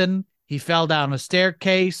poison. He fell down a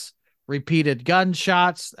staircase, repeated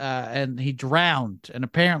gunshots, and he drowned. And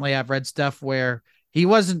apparently, I've read stuff where he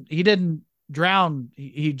didn't drown.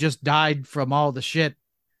 He just died from all the shit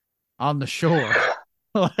on the shore.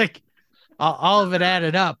 Like all of it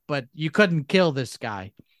added up, but you couldn't kill this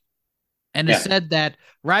guy. And it Yeah. said that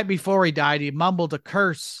right before he died, he mumbled a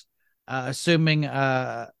curse, assuring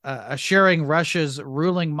Russia's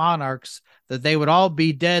ruling monarchs that they would all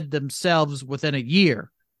be dead themselves within a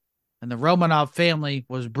year. And the Romanov family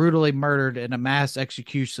was brutally murdered in a mass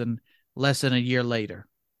execution less than a year later.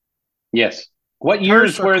 Yes. What Curse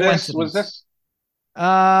years or were this? Was coincidence? this?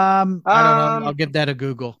 I don't know. I'll Um, give that a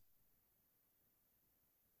Google.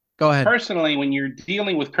 Go ahead. Personally, when you're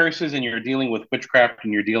dealing with curses and you're dealing with witchcraft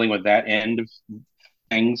and you're dealing with that end of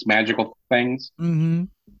things, magical things, Mm-hmm.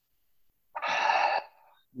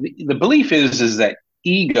 the belief is that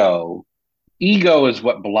ego ego is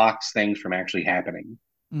what blocks things from actually happening.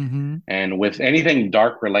 Mm-hmm. And with anything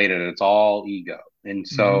dark related, it's all ego. And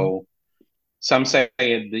Mm-hmm. so some say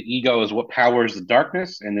the ego is what powers the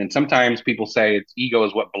darkness, and then sometimes people say it's ego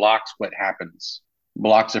is what blocks what happens,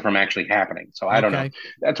 blocks it from actually happening. So I don't know. Okay.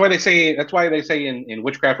 That's why they say in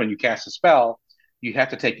witchcraft when you cast a spell, you have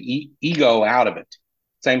to take ego out of it.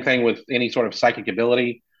 Same thing with any sort of psychic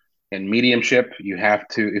ability and mediumship. You have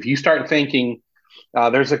to if you start thinking.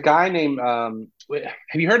 There's a guy named.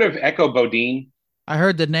 Have you heard of Echo Bodine? I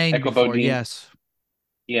heard the name Echo before. Bodine. Yes.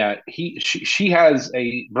 Yeah, she has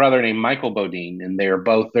a brother named Michael Bodine, and they're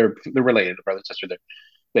related, brother and sister.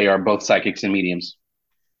 They are both psychics and mediums.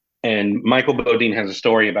 And Michael Bodine has a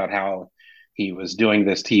story about how he was doing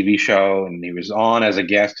this TV show, and he was on as a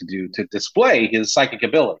guest to display his psychic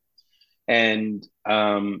ability. And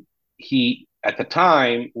he at the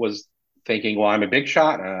time was thinking, well, I'm a big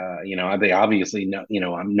shot. They obviously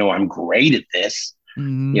know, I'm great at this.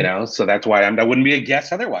 Mm-hmm. So that's why I wouldn't be a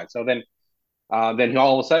guest otherwise. So then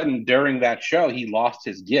all of a sudden during that show, he lost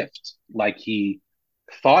his gift. Like he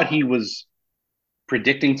thought he was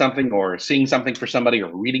predicting something or seeing something for somebody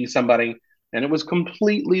or reading somebody, and it was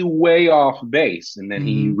completely way off base. And then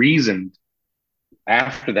he Mm-hmm. reasoned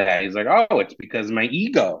after that. He's like, oh, it's because of my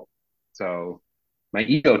ego. So my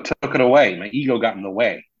ego took it away. My ego got in the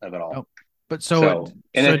way of it all. Oh, but So,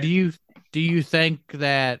 and so do you think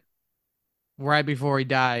that right before he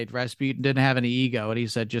died, Rasputin didn't have any ego and he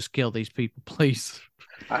said, "Just kill these people, please."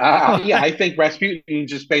 yeah, I think Rasputin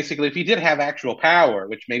just basically, if he did have actual power,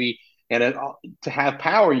 which maybe, to have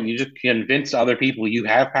power, you just convince other people you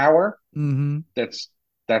have power. Mm-hmm. That's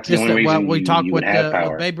that's the Just only that, well, reason we you talked would have with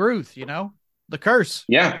power. Babe Ruth, the curse.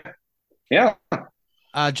 Yeah, yeah.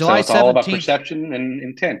 So July it's all about 17th, perception and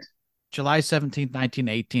intent. July 17th,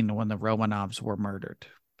 1918, when the Romanovs were murdered.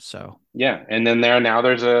 So, Yeah, and then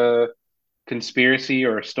there's a conspiracy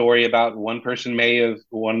or a story about one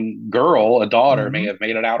girl, a daughter, may mm-hmm. have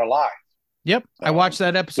made it out alive. Yep, I So, watched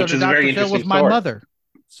that episode which of is a very Dr. Phil interesting with my story. mother.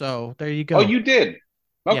 So there you Oh, go. you did?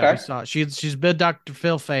 Yeah, we Okay. saw it. She's a big Dr.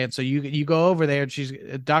 Phil fan. So you go over there and she's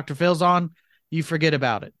Dr. Phil's on, you forget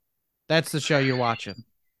about it. That's the show you're watching.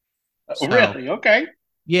 So Really? Okay.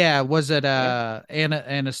 yeah, was it Yeah.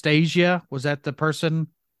 Anastasia? Was that the person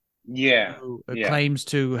Yeah. who Yeah. claims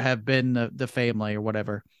to have been the family or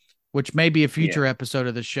whatever? Which may be a Yeah. future episode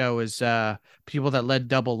of the show is people that led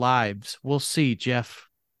double lives. We'll see, Jeff.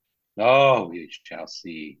 Oh, we shall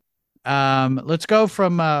see. Let's go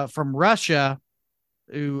from Russia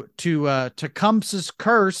to Tecumseh's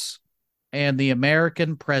curse and the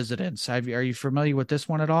American presidents. Are you familiar with this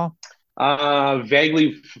one at all?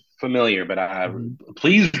 Vaguely familiar, but Mhm.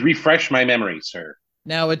 please refresh my memory, sir.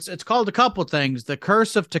 Now it's called a couple things. The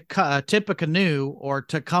Curse of Tippecanoe, or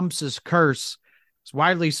Tecumseh's Curse, is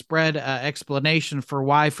widely spread explanation for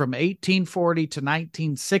why from 1840 to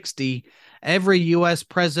 1960, every U.S.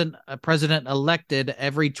 president elected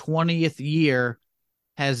every 20th year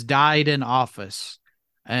has died in office.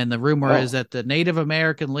 And the rumor is Oh, that the Native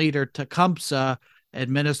American leader Tecumseh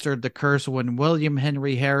administered the curse when William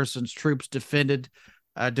Henry Harrison's troops defeated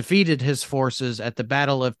his forces at the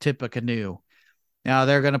Battle of Tippecanoe. Now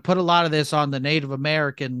they're going to put a lot of this on the Native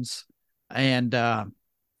Americans, and I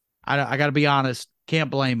got to be honest,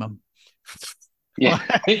 can't blame them. yeah,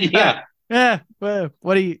 yeah, Yeah, well,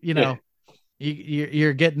 what do you yeah, know?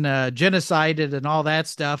 You're getting genocided and all that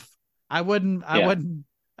stuff. I yeah. wouldn't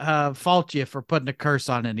fault you for putting a curse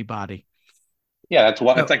on anybody. Yeah, that's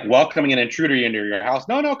what No, it's like welcoming an intruder into your house.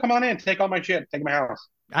 No, no, come on in, take all my shit, take my house.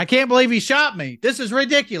 I can't believe he shot me. This is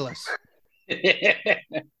ridiculous.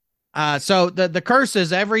 So the curse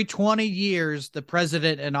is every 20 years the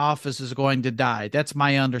president in office is going to die. That's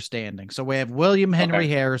my understanding. So we have William Henry Okay.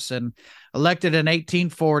 Harrison, elected in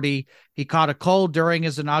 1840. He caught a cold during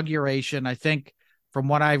his inauguration. I think, from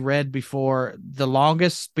what I read before, the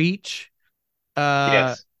longest speech. Uh,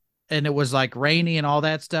 Yes. and it was like rainy and all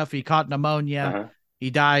that stuff. He caught pneumonia. Uh-huh. He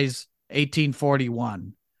dies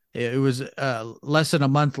 1841. It was less than a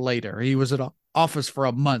month later. He was in office for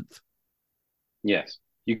a month. Yes.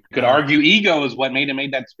 You could Uh, argue ego is what made him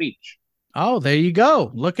made that speech. oh, there you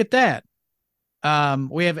go. Look at that.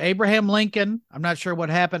 We have Abraham Lincoln. I'm not sure what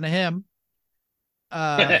happened to him.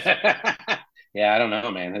 Uh, Yeah, I don't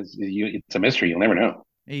know, man. It's a mystery. You'll never know.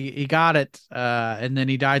 he got it, and then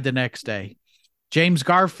he died the next day. James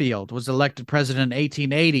Garfield was elected president in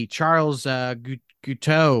 1880. Charles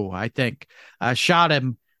Guiteau, I think, shot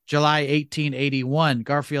him July 1881.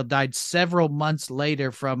 Garfield died several months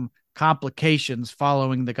later from complications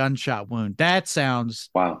following the gunshot wound. That sounds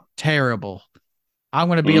Wow. terrible. I'm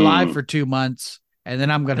going to be alive Mm. for 2 months and then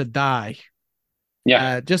I'm going to die.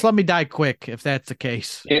 Yeah. Just let me die quick if that's the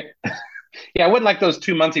case. Yeah. Yeah, I wouldn't like those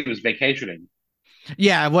 2 months he was vacationing.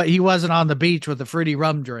 Yeah, what he wasn't on the beach with a fruity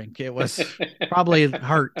rum drink. It was probably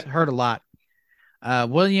hurt a lot.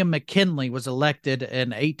 William McKinley was elected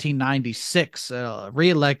in 1896,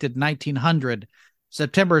 reelected 1900.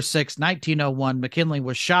 September 6, 1901, McKinley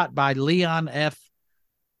was shot by Leon F.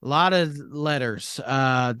 A lot of letters.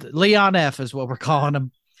 Leon F. is what we're calling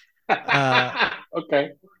him.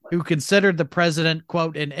 Okay. Who considered the president,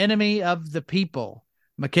 quote, an enemy of the people.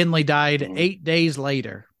 McKinley died Mhm. 8 days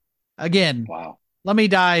later. Again, Wow. let me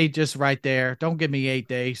die just right there. Don't give me 8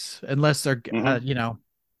 days unless they're, Hmm.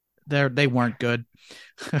 they weren't good.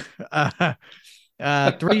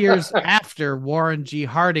 uh, 3 years after Warren G.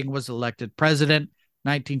 Harding was elected president,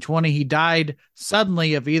 1920, he died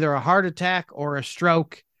suddenly of either a heart attack or a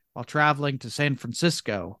stroke while traveling to San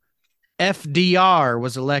Francisco. FDR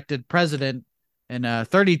was elected president in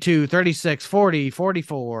 32, 36, 40,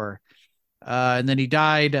 44. And then he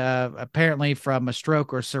died apparently from a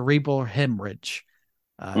stroke or cerebral hemorrhage.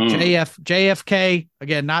 Mm. JFK,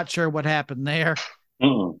 again, not sure what happened there,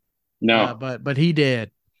 Mm. No. but he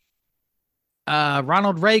did.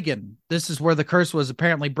 Ronald Reagan, this is where the curse was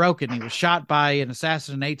apparently broken. He was shot by an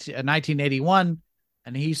assassin in 1981,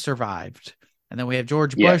 and he survived. And then we have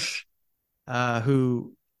George Yes. Bush,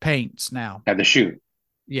 who paints now. Had to shoot.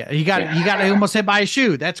 Yeah, he got Yeah. almost hit by a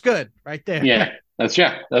shoe. That's good right there. Yeah. That's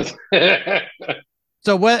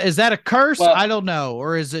So what is that, a curse? well, I don't know.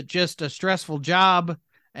 Or is it just a stressful job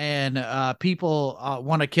and people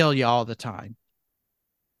want to kill you all the time?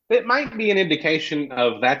 it might be an indication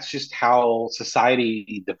of that's just how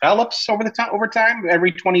society develops over time.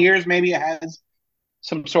 Every 20 years, maybe it has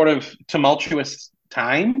some sort of tumultuous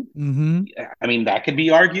time. Mm-hmm. I mean, that could be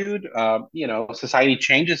argued. Society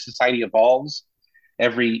changes, society evolves.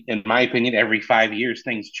 In my opinion, every 5 years,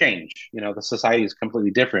 things change. The society is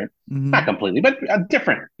completely different. Not Mm-hmm. completely, but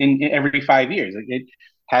different in every 5 years. It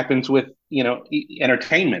happens with,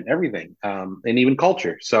 entertainment, everything, and even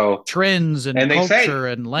culture. So, Trends and and they say, culture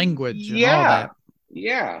and language and all yeah, that.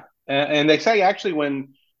 yeah, and they say actually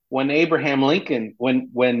when Abraham Lincoln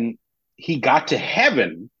when he got to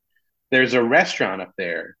heaven, there's a restaurant up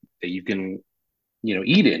there that you can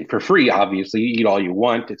eat in for free. Obviously, you eat all you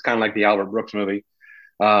want. It's kind of like the Albert Brooks movie.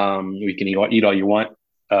 You can eat all you want.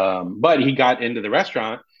 But he got into the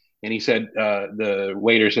restaurant and he said, the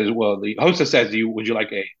waiter says, well, the hostess says, would you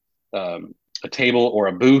like a table or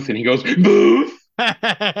a booth? And he goes, booth.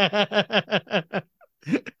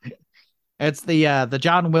 It's the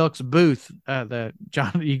John Wilkes booth. The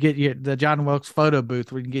John you get the John Wilkes photo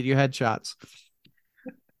booth where you can get your headshots.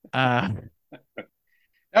 Uh,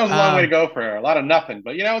 That was a long way to go for a lot of nothing,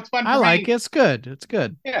 but it's fun I for like me. it. It's good. It's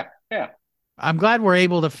good. Yeah, yeah. I'm glad we're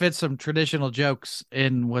able to fit some traditional jokes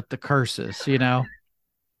in with the curses, you know?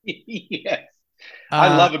 Yes. I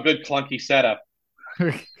Uh, love a good clunky setup.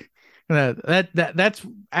 that's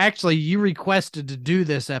actually you requested to do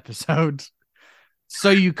this episode, so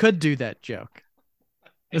you could do that joke.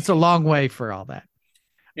 It's a long way for all that.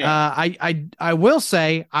 Yeah. I will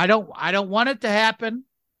say I don't want it to happen.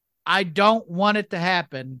 I don't want it to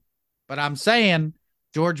happen, but I'm saying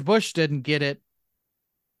George Bush didn't get it.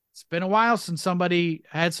 It's been a while since somebody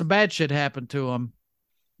had some bad shit happen to him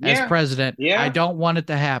as Yeah. president. I Yeah. don't want it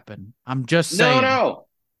to happen. I'm just No, saying. no.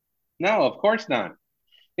 No, of course not.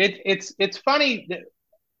 It's funny that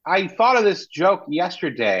I thought of this joke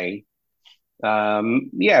yesterday.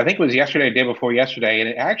 Yeah, I think it was yesterday, day before yesterday, and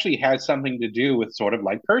it actually has something to do with sort of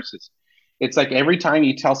like curses. It's like every time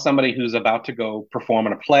you tell somebody who's about to go perform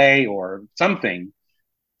in a play or something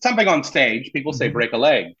on stage, people say Mhm. break a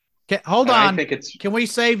leg. Okay, hold And I on. think it's Can we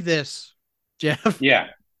save this, Jeff? yeah,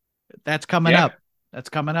 That's coming yeah. up. That's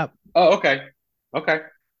coming up. Oh, okay. Okay.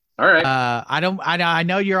 All right. I don't. I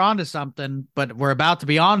know you're onto something, but we're about to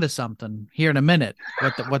be onto something here in a minute.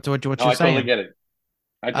 What No, you're I totally saying? get it.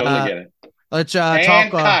 I totally Uh, get it. let's talk.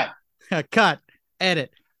 And cut. Cut.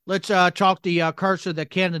 Edit. Let's talk the curse of the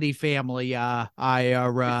Kennedy family. I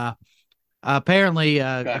apparently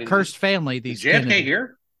a God, cursed family. is These JFK Kennedy.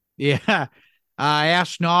 here? Yeah.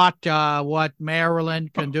 Ask not what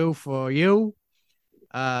Maryland can do for you.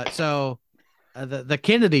 The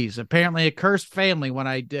Kennedys, apparently a cursed family. When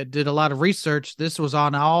I did a lot of research, this was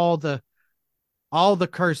on all the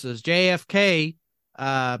curses. JFK,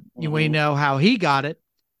 we Hmm. know how he got it.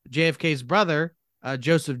 JFK's brother,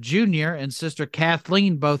 Joseph Jr., and sister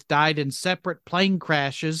Kathleen both died in separate plane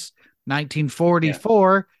crashes, Yeah.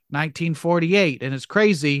 1944, 1948. And it's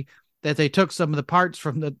crazy that they took some of the parts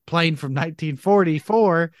from the plane from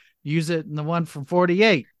 1944, use it in the one from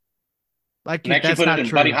 48. And actually That's put it not in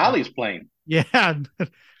Buddy true. Holly's plane. Yeah.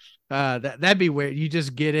 That'd be weird. You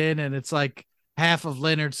just get in and it's like half of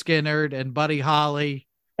Leonard Skinner and Buddy Holly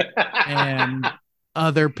and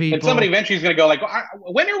other And somebody people. eventually is going to go like,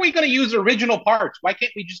 when are we going to use original parts? Why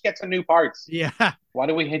can't we just get some new parts? Yeah, Why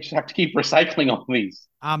do we just have to keep recycling all these?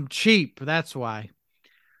 I'm cheap. That's why.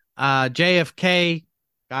 JFK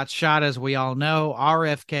got shot, as we all know.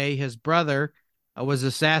 RFK, his brother, was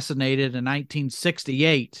assassinated in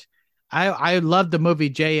 1968. I love the movie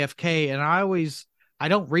JFK, and I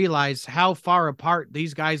don't realize how far apart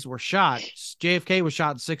these guys were shot. JFK was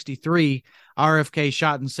shot in 63, RFK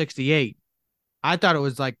shot in 68. I thought it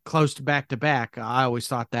was like close to back. I always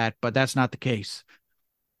thought that, but that's not the case.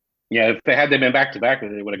 Yeah, if they had them been back to back,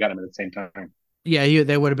 they would have got them at the same time. Yeah,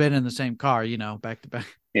 they would have been in the same car, back to back.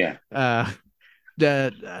 Yeah. Uh,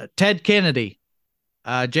 Ted Kennedy,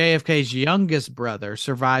 JFK's youngest brother,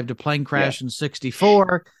 survived a plane Yeah. crash in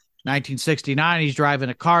 64. 1969, he's driving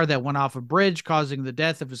a car that went off a bridge, causing the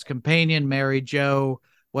death of his companion, Mary Jo.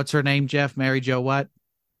 What's her name, Jeff? Mary Jo what?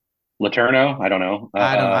 Laterno? I don't know.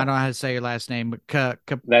 I don't know how to say your last name. That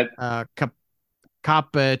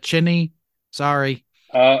Cappuccini. Sorry.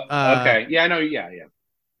 okay. Yeah, I know. Yeah, yeah.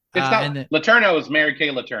 It's not And Laterno is Mary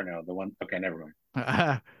Kay Laterno, the one. Okay, never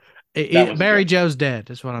mind. That was a Mary joke. Jo's dead,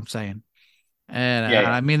 is what I'm saying. And Yeah,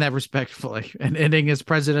 I mean that respectfully, and ending his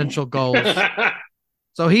presidential goals. yeah.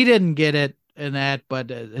 So he didn't get it in that, but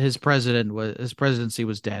his presidency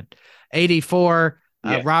was dead. 84.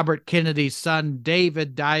 Yeah. Robert Kennedy's son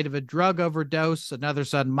David died of a drug overdose. Another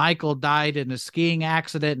son Michael died in a skiing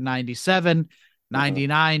accident in 97. Uh-huh.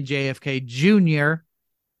 99. JFK Jr.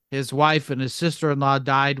 His wife and his sister-in-law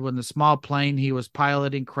died when the small plane he was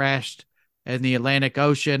piloting crashed in the Atlantic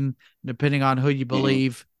Ocean. Depending on who you Mhm.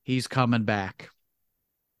 believe, he's coming back.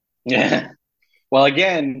 Yeah. Well,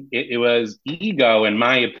 again, it was ego, in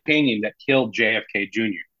my opinion, that killed JFK Jr.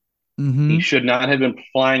 He Mm-hmm. should not have been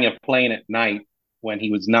flying a plane at night when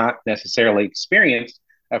he was not necessarily experienced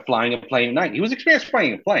at flying a plane at night. He was experienced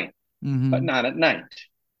flying a plane, but Mm-hmm. not at night.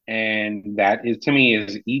 And that is, to me,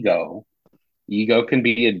 is ego. Ego can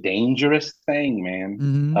be a dangerous thing, man.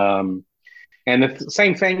 Mm-hmm. And the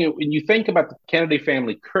same thing when you think about the Kennedy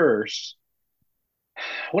family curse.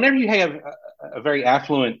 Whenever you have a very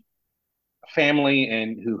affluent family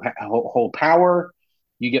and who hold power,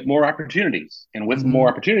 you get more opportunities, and with Mm-hmm. more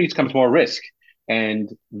opportunities comes more risk. And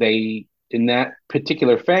they, in that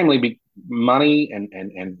particular family, money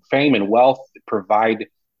and fame and wealth provide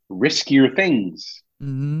riskier things.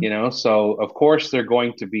 Mm-hmm. So of course they're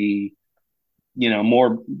going to be,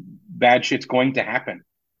 more bad shit's going to happen.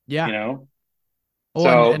 Yeah. You know, Oh,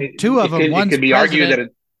 so and two of them, it one's could be argued that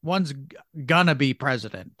president, one's gonna be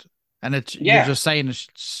president. and you're Yeah, just saying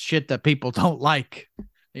shit that people don't like,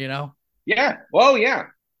 you know. yeah. Well, yeah.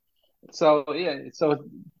 So yeah, so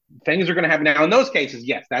things are going to happen now. In those cases,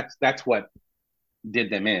 yes, that's what did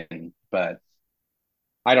them in. But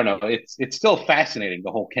I don't know. It's still fascinating,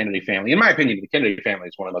 the whole Kennedy family. In my opinion, the Kennedy family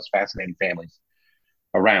is one of the most fascinating families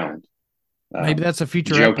around. Maybe that's a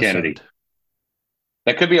future Joe Kennedy. episode.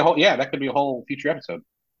 That could be a whole, yeah, that could be a whole future episode.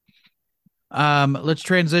 Let's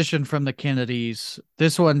transition from the Kennedys.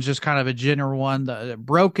 This one's just kind of a general one. The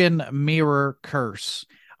broken mirror curse.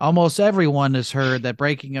 Almost everyone has heard that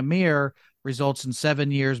breaking a mirror results in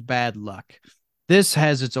 7 years bad luck. This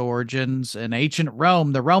has its origins in ancient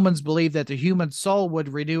Rome. The Romans believed that the human soul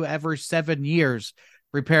would renew every 7 years,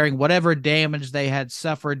 repairing whatever damage they had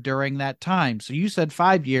suffered during that time. So you said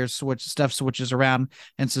 5 years, stuff switches around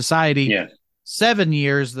in society. Yeah. 7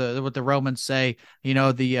 years, what the Romans say,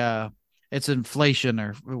 it's inflation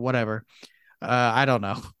or whatever. I don't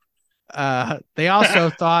know. They also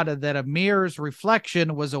thought that a mirror's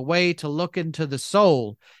reflection was a way to look into the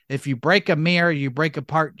soul. If you break a mirror, you break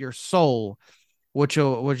apart your soul, which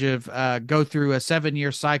will go through a 7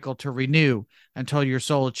 year cycle to renew until your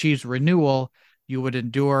soul achieves renewal. You would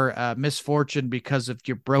endure misfortune because of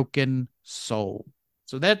your broken soul.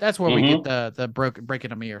 So that's where we get Hmm. the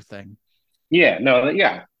breaking a mirror thing. Yeah. No.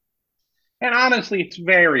 Yeah. And honestly, it's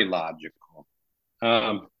very logical.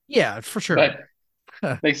 Um, Yeah, for sure. but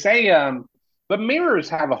they say, but mirrors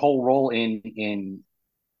have a whole role in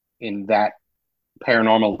that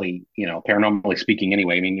paranormally, paranormally speaking.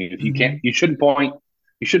 Anyway, I mean, if you can't, Mhm. you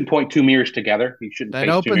shouldn't point two mirrors together. You shouldn't That face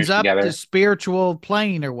two opens mirrors up the together. spiritual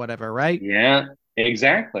plane or whatever, right? Yeah,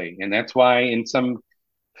 exactly. And that's why in some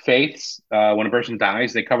faiths, when a person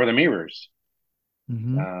dies, they cover the mirrors.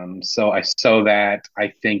 Mm-hmm. So that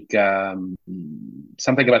I think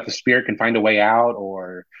something about the spirit can find a way out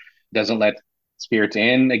or doesn't let spirits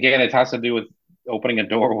in. Again, it has to do with opening a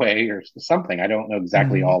doorway or something. I don't know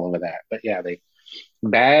exactly Mm-hmm. all of that, but yeah, they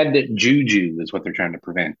bad juju is what they're trying to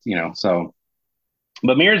prevent. So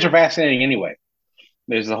but mirrors are fascinating anyway.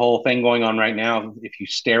 There's the whole thing going on right now. If you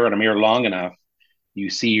stare at a mirror long enough, you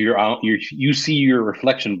see your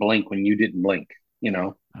reflection blink when you didn't blink. You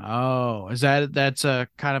know. Oh, that's a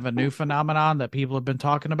kind of a new phenomenon that people have been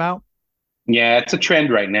talking about? Yeah, it's a trend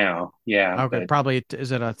right now. Yeah, Okay, but probably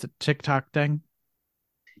is it a TikTok thing?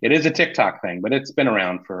 it is a TikTok thing, but it's been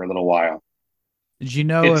around for a little while. Did you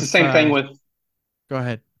know It's the if same thing with go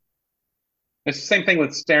ahead. it's the same thing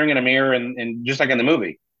with staring in a mirror and just like in the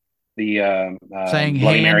movie, the Saying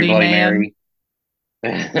Bloody handyman, Mary.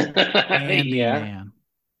 Yeah, handyman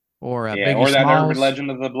or yeah, Biggie or that urban Smalls.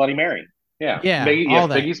 legend of the Bloody Mary. Yeah, Yeah, Biggie. all Yes,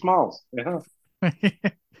 that. Biggie Smalls. Yeah.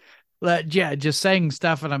 Yeah, just saying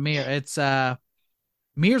stuff in a mirror. It's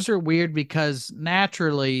mirrors are weird because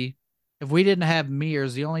naturally, if we didn't have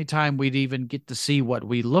mirrors, the only time we'd even get to see what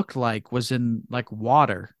we looked like was in like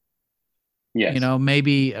water. Yes.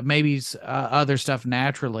 Maybe other stuff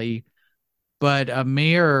naturally, but a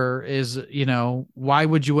mirror is, why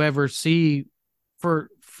would you ever see for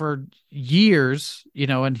years,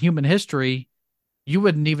 in human history, you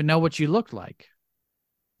wouldn't even know what you looked like.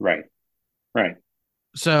 Right. Right.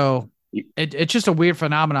 So it's just a weird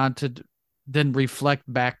phenomenon to then reflect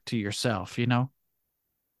back to yourself.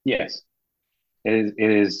 Yes. It is.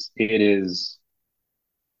 It is. It is.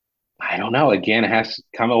 I don't know. Again, it has to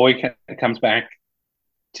come away. It comes back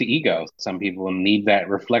to ego. Some people need that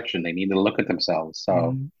reflection. They need to look at themselves.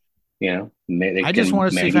 So, Mhm. they I just can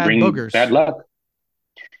want to see if maybe I had bring bad boogers. luck.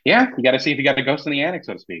 Yeah, you got to see if you got a ghost in the attic,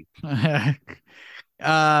 so to speak.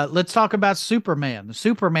 Let's talk about Superman, the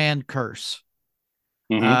Superman curse.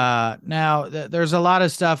 Hmm. Now there's a lot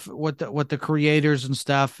of stuff with the creators and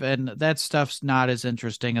stuff, and that stuff's not as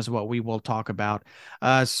interesting as what we will talk about.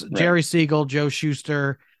 Right. Jerry Siegel, Joe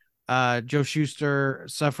Schuster. Joe Schuster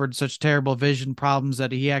suffered such terrible vision problems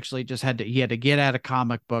that he had to get out of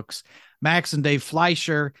comic books. Max and Dave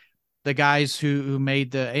Fleischer, the guys who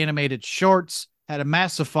made the animated shorts, had a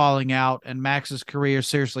massive falling out, and Max's career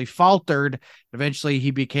seriously faltered. Eventually,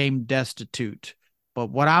 he became destitute. But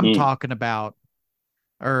what I'm Mm. talking about,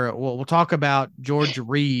 or we'll talk about George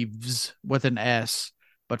Reeves with an S.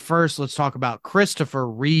 But first, let's talk about Christopher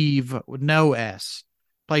Reeve with no S.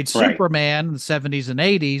 Played Right. Superman in the 70s and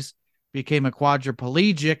 80s, became a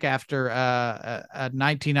quadriplegic after a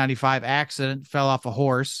 1995 accident, fell off a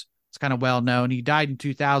horse. It's kind of well known. He died in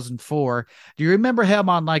 2004. Do you remember him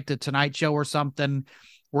on like the Tonight Show or something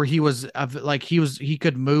where he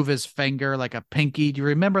could move his finger like a pinky? Do you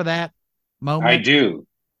remember that I moment? do.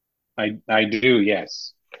 I do.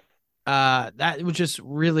 Yes. That was just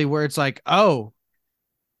really where it's like, oh,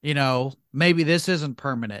 maybe this isn't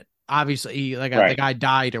permanent. obviously like the Right. guy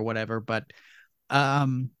died or whatever, but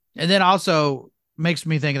and then also makes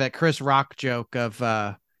me think of that Chris Rock joke of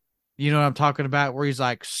you know what I'm talking about, where he's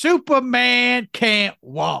like, Superman can't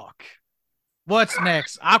walk. What's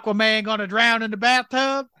next? Aquaman gonna drown in the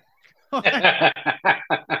bathtub?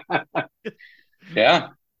 Yeah.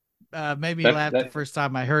 Made me That laugh the that. first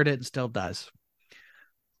time I heard it and still does.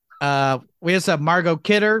 We also have Margot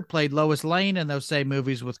Kidder, played Lois Lane in those same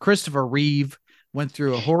movies with Christopher Reeve, went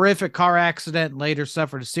through a horrific car accident and later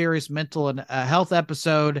suffered a serious mental and health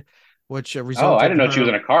episode, which Oh, I resulted didn't in know she was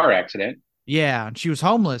her. in a car accident. Yeah, and she was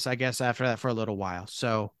homeless, I guess, after that for a little while.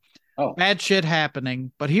 So Oh. bad shit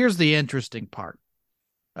happening. But here's the interesting part.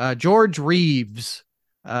 George Reeves,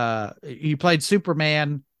 he played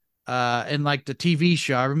Superman in like the TV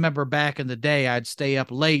show. I remember back in the day, I'd stay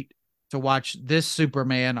up late to watch this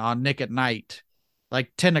Superman on Nick at Night,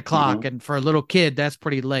 like 10 o'clock. Hmm. And for a little kid, that's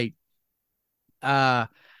pretty late. Uh,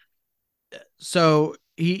 so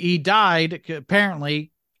he died,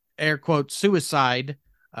 apparently, air quote, suicide,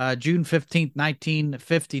 June 15th,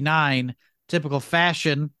 1959, typical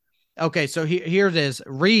fashion. Okay, so here it is.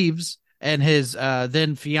 Reeves and his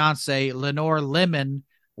then fiance, Lenore Lemon,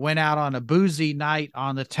 went out on a boozy night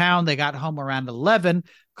on the town. They got home around 11.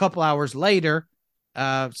 A couple hours later,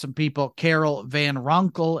 some people, Carol Van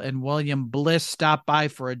Runkle and William Bliss, stopped by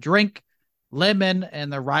for a drink. Lemon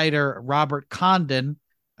and the writer Robert Condon,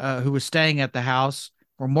 who was staying at the house,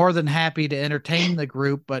 were more than happy to entertain the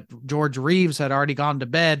group, but George Reeves had already gone to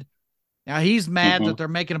bed. Now he's mad Hmm. that they're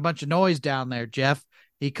making a bunch of noise down there, Jeff.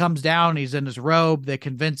 He comes down, he's in his robe. They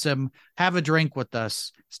convince him, have a drink with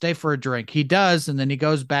us, stay for a drink. He does, and then he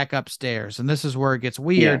goes back upstairs. And this is where it gets Yeah.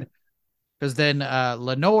 weird because then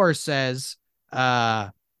Lenore says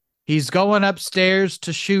he's going upstairs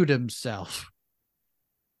to shoot himself.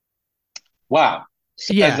 Wow.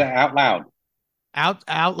 Says Yeah, that out loud.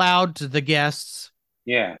 out loud to the guests.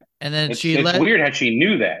 Yeah. And then It's she it's let, weird how she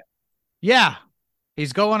knew that. yeah,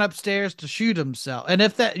 he's going upstairs to shoot himself. And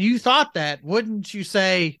if that you thought that, wouldn't you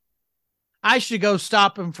say, I should go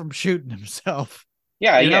stop him from shooting himself?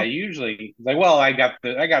 Yeah, You yeah. know? Usually, like, well, I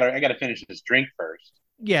gotta finish this drink first,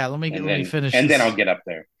 Yeah, and let me then finish and then I'll this get up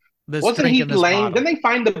there. Wasn't drink he in this laying? bottle. Didn't they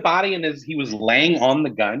find the body and he was laying on the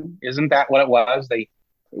gun? Isn't that what it was? It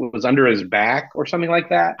was under his back or something like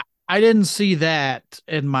that. I didn't see that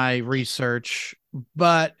in my research,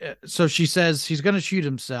 but so she says he's going to shoot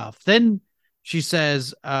himself. Then she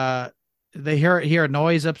says, they hear a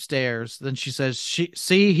noise upstairs. Then she says,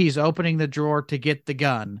 see, he's opening the drawer to get the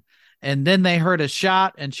gun. And then they heard a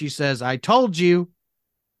shot, and she says, I told you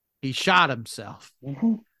he shot himself.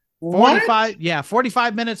 What?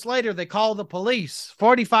 45 minutes later, they call the police.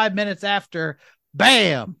 45 minutes after,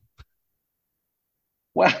 bam.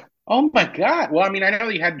 Well, oh my God. Well, I mean, I know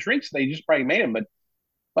he had drinks. They just probably made him,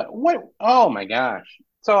 but what? Oh my gosh.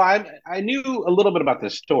 So I knew a little bit about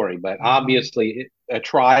this story, but obviously a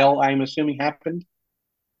trial, I'm assuming, happened.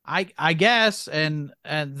 I guess, and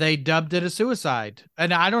they dubbed it a suicide,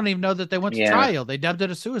 and I don't even know that they went to Yeah, trial. They dubbed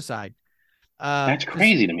it a suicide. that's 'Cause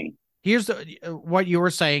crazy to me. here's what you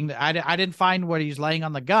were saying. I didn't find what he's laying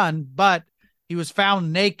on the gun, but he was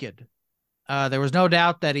found naked. There was no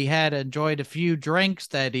doubt that he had enjoyed a few drinks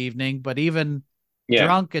that evening, but even Yeah,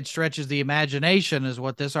 drunk, it stretches the imagination, is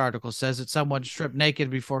what this article says. That someone stripped naked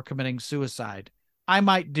before committing suicide. I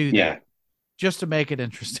might do yeah. that just to make it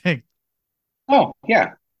interesting. Oh,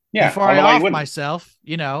 yeah, yeah. Before I Although I off wouldn't. myself,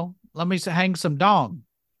 let me hang some dong.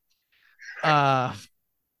 Uh,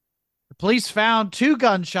 the police found 2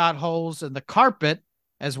 gunshot holes in the carpet,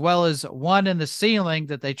 as well as one in the ceiling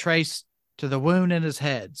that they traced to the wound in his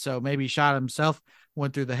head. So maybe he shot himself,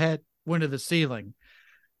 went through the head, went to the ceiling.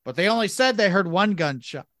 But they only said they heard 1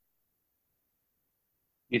 gunshot.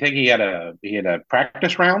 You think he had a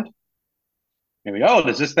practice round? Maybe. Oh,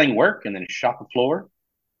 does this thing work? And then shot the floor.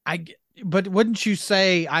 I but wouldn't you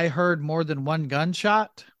say I heard more than 1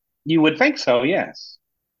 gunshot? You would think so. Yes.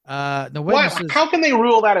 The What? witnesses How can they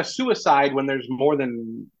rule that a suicide when there's more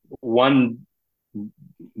than one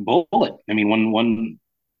bullet? I mean, one. when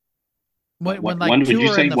What? like One? Would 2 you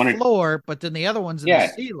are in say the one? floor, but then the other one's in the Yeah.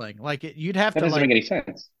 ceiling. Like you'd have That to doesn't like make any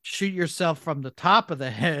sense. shoot yourself from the top of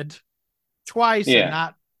the head twice and Yeah.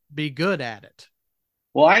 not be good at it.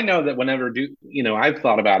 Well, I know that whenever I've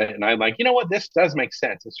thought about it, and I'm like, you know what, this does make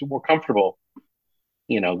sense. It's more comfortable,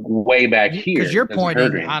 way back Because here. you're It doesn't hurt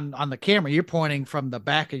pointing anything. on the camera, you're pointing from the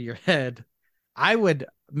back of your head. I would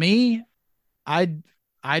me, I'd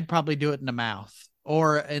I'd probably do it in the mouth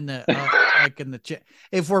or in the like in the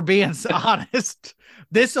if we're being honest.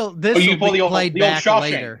 This Oh, you will pull be played the old back Shawshank.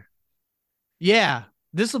 later. Yeah,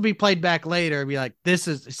 this will be played back later and be like, this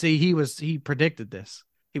is see he predicted this.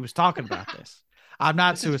 he was talking about this. I'm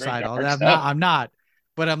not This is very suicidal. dark I'm stuff. not. I'm not.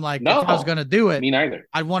 But I'm like, if I was No, going to do it, me neither.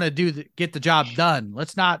 I'd want to get the job done.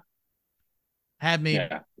 Let's not have me,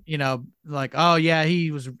 Yeah. like, oh yeah,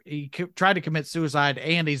 he tried to commit suicide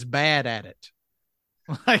and he's bad at it.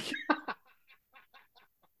 Like,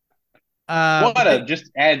 What but a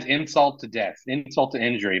just adds insult to death, insult to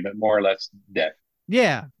injury, but more or less death.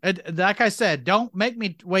 yeah, like I said, don't make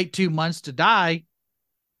me wait 2 months to die.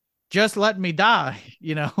 Just let me die.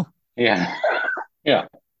 Yeah. Yeah.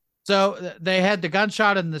 So they had the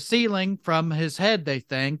gunshot in the ceiling from his head, they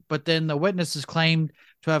think, but then the witnesses claimed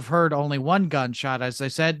to have heard only one gunshot, as they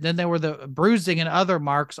said. Then there were the bruising and other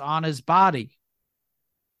marks on his body.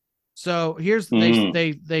 So here's Mm.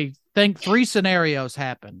 they think three scenarios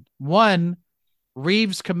happened. One,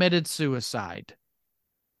 Reeves committed suicide.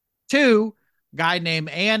 Two, guy named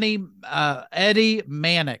Eddie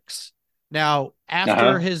Mannix. Now, after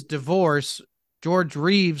Uh-huh. his divorce, George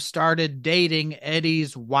Reeves started dating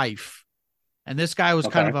Eddie's wife. And this guy was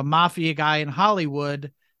kind Okay. of a mafia guy in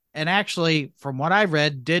Hollywood. And actually, from what I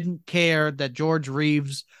read, didn't care that George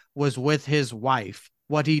Reeves was with his wife.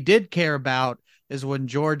 What he did care about is when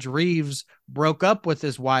George Reeves broke up with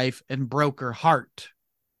his wife and broke her heart.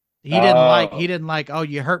 He Oh, didn't like, oh,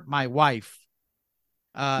 you hurt my wife.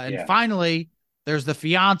 And yeah. finally, there's the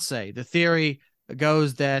fiance. The theory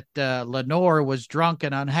goes that Lenore was drunk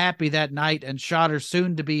and unhappy that night and shot her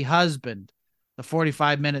soon to be husband. The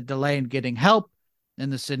 45-minute delay in getting help in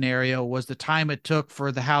the scenario was the time it took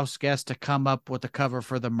for the house guest to come up with a cover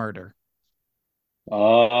for the murder.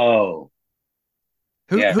 Oh,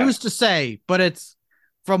 yeah. Who's to say? But it's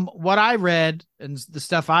from what I read and the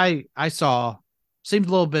stuff I saw seemed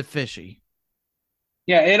a little bit fishy.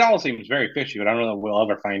 Yeah, it all seems very fishy, but I don't know that we'll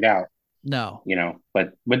ever find out, No.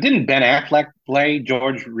 But didn't Ben Affleck play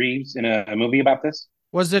George Reeves in a movie about this?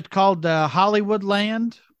 Was it called Hollywood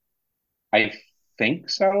Land? I think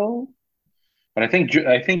so. But I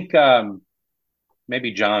think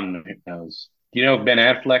maybe John knows. Do you know if Ben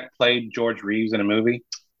Affleck played George Reeves in a movie?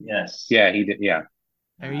 Yes. Yeah, he did. Yeah.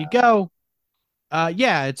 There you go.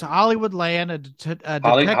 Yeah, it's Hollywood Land. A detective,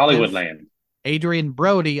 Hollywoodland. Adrian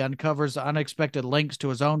Brody, uncovers unexpected links to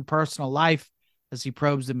his own personal life as he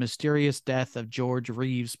probes the mysterious death of George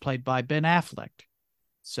Reeves, played by Ben Affleck.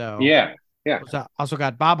 So, Yeah. Yeah. also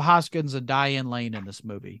got Bob Hoskins and Diane Lane in this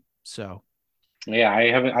movie. So, Yeah.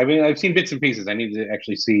 I haven't. I've seen bits and pieces. I need to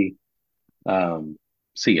actually see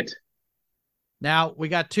it. now we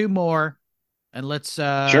got two more, and let's.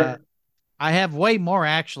 Sure. I have way more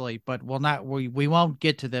actually, but we won't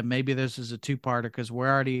get to them. Maybe this is a two-parter because we're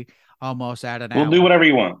already almost at an We'll hour. do whatever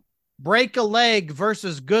you want. Break a leg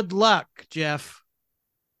versus good luck, Jeff.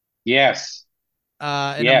 Yes. In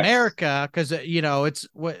Yes. America, because it's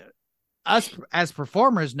what us as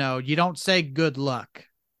performers know, you don't say good luck.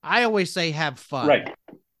 I always say have fun. Right.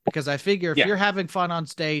 Because I figure if Yeah. you're having fun on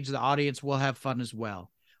stage, the audience will have fun as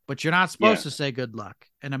well. But you're not supposed Yeah. to say good luck.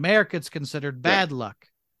 In America, it's considered bad luck.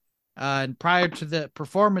 And prior to the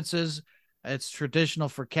performances, it's traditional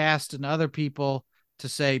for cast and other people to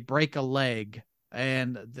say break a leg.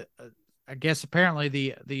 And I guess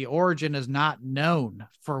apparently the origin is not known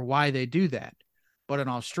for why they do that. But in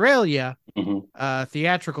Australia, Mhm.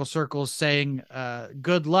 theatrical circles saying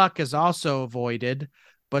good luck is also avoided,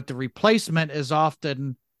 but the replacement is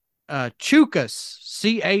often chookus,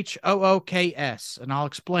 CHOOKS. And I'll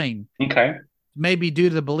explain. Okay. Maybe due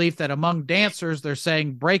to the belief that among dancers, they're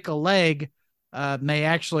saying break a leg may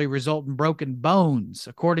actually result in broken bones.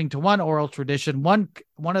 According to one oral tradition, one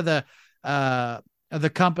of the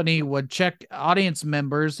company would check audience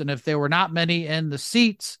members, and if there were not many in the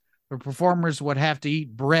seats, the performers would have to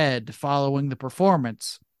eat bread following the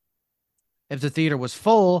performance. If the theater was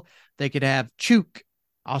full, they could have chook,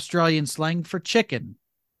 Australian slang for chicken,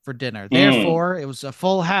 for dinner. Therefore, it was a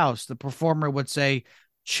full house. The performer would say,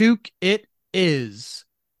 chook it is,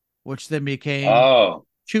 which then became Oh,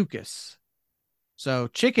 chookus. So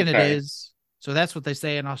chicken it okay. is. So that's what they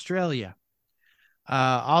say in Australia.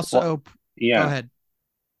 Also, Well, go yeah. ahead.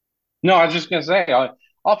 No, I was just gonna say,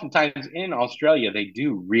 oftentimes in Australia they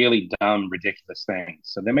do really dumb, ridiculous things,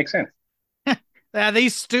 so that makes sense.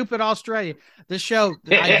 These stupid Australia. This show,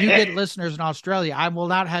 I do get listeners in Australia. I will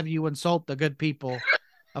not have you insult the good people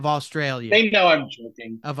of Australia, They know I'm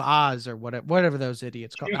joking. of Oz, or whatever those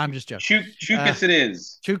idiots call. I'm just joking. Chookus it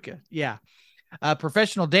is. Chuka, yeah.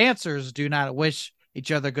 Professional dancers do not wish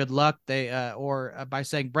each other good luck. They by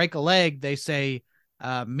saying break a leg, they say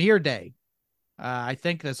merde. I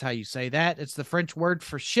think that's how you say that. It's the French word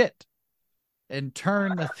for shit. In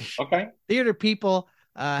turn, the Okay. theater people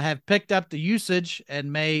have picked up the usage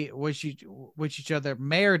and may wish each other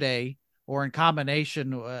merde or in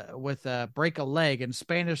combination with break a leg. In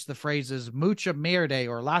Spanish, the phrase is mucha mierda,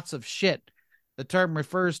 or lots of shit. The term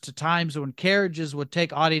refers to times when carriages would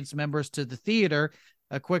take audience members to the theater.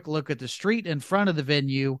 A quick look at the street in front of the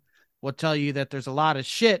venue will tell you that there's a lot of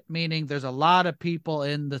shit, meaning there's a lot of people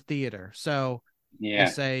in the theater. So they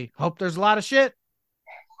say, hope there's a lot of shit.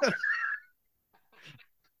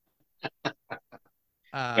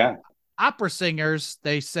 Opera singers,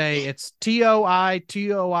 they say it's T-O-I,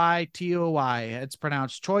 T-O-I, T-O-I. It's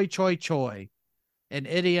pronounced choi, choi, choi. An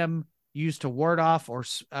idiom used to ward off or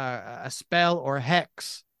a spell or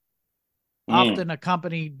hex, often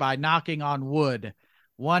accompanied by knocking on wood.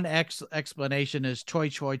 One explanation is choi,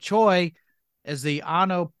 choi, choi is the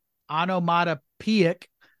onomatopoeic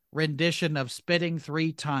rendition of spitting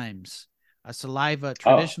 3 times. A saliva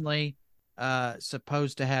traditionally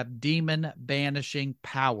supposed to have demon banishing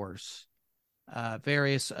powers.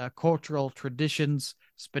 Various cultural traditions,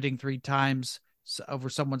 spitting 3 times over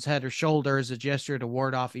someone's head or shoulder is a gesture to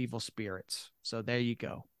ward off evil spirits. So there you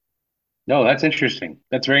go. No, that's interesting.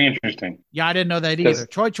 That's very interesting. Yeah, I didn't know that either.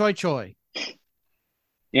 Choi, choi, choi.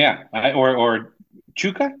 Yeah, or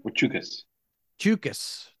chuka or chukas.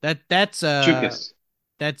 Chukas. That's chukas.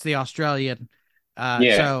 That's the Australian.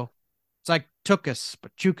 So it's like tukas,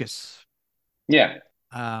 but chukas. Yeah.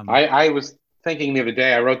 I was thinking the other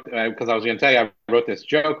day, I wrote, because I was going to tell you, I wrote this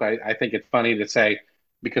joke. I think it's funny to say,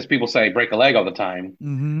 because people say break a leg all the time.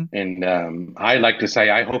 Mm-hmm. And I like to say,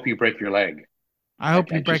 I hope you break your leg. I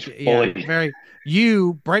hope you break it. Yeah,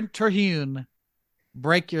 you, Brent Terhune,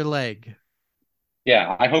 break your leg.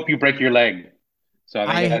 Yeah, I hope you break your leg. So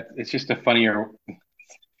I think it's just a funnier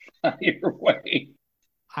way.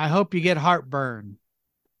 I hope you get heartburn.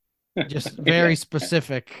 Just very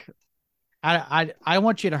specific. I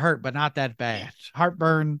want you to hurt, but not that bad.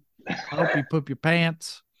 Heartburn. I hope you poop your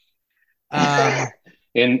pants.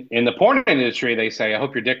 In the porn industry, they say, I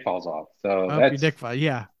hope your dick falls off. So I hope your dick falls.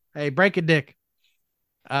 Yeah. Hey, break a dick.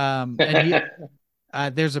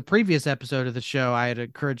 And there's a previous episode of the show I had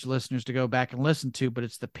encouraged listeners to go back and listen to, but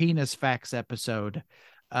it's the penis facts episode.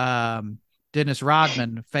 Dennis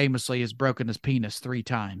Rodman famously has broken his penis 3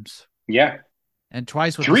 times. Yeah. And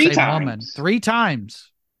twice with the same woman. 3 times.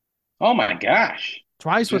 Oh my gosh.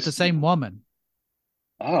 Twice with the same woman.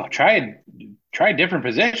 Oh, try a different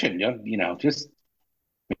position. Just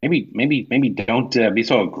maybe don't be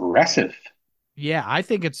so aggressive. Yeah, I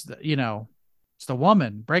think it's it's the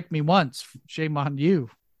woman. Break me once, shame on you.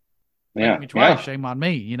 Break me twice, shame on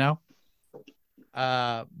me,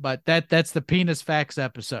 But that's the penis facts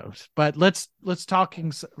episode. But let's talk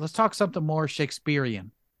something more Shakespearean,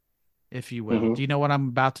 if you will. Mm-hmm. Do you know what I'm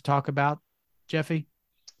about to talk about, Jeffy?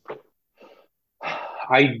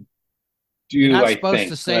 I do. You're not supposed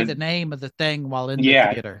to say the name of the thing while in the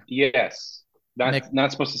theater. Yes.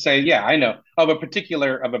 Not supposed to say, yeah, I know. Of a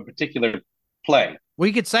particular play.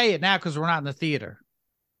 We could say it now because we're not in the theater.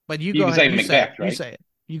 But you go ahead. Say Macbeth, right? You say it.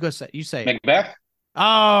 You say it. Macbeth?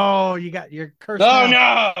 Oh, you got your curse. Oh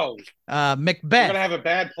no. Macbeth. We're gonna have a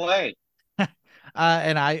bad play.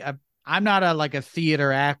 And I'm not a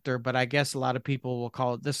theater actor, but I guess a lot of people will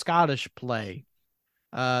call it the Scottish play.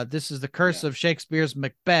 This is the curse of Shakespeare's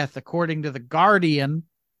Macbeth. According to The Guardian,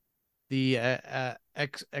 the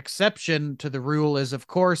exception to the rule is, of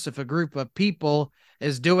course, if a group of people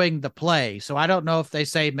is doing the play. So I don't know if they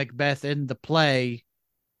say Macbeth in the play,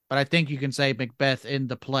 but I think you can say Macbeth in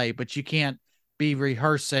the play, but you can't be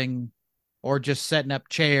rehearsing or just setting up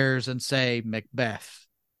chairs and say Macbeth,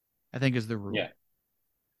 I think is the rule. Yeah.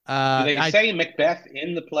 Do they say Macbeth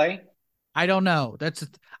in the play? I don't know.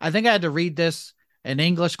 I think I had to read this in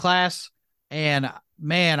English class, and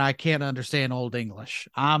man, I can't understand Old English.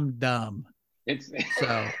 I'm dumb. It's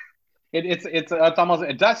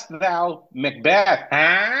almost, dost thou Macbeth,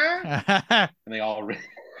 huh? And they all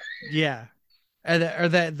yeah. Or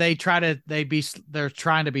that they're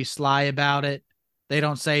trying to be sly about it. They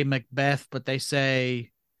don't say Macbeth, but they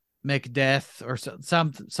say Macdeath or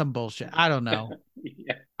some bullshit. I don't know.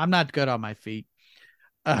 Yeah. I'm not good on my feet.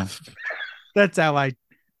 That's how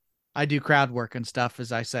I do crowd work and stuff,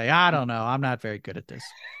 as I say, I don't know. I'm not very good at this.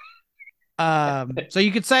 So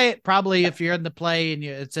you could say it probably if you're in the play and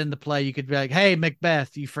it's in the play, you could be like, hey,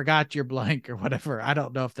 Macbeth, you forgot your blank or whatever. I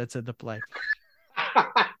don't know if that's in the play.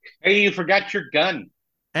 Hey, you forgot your gun.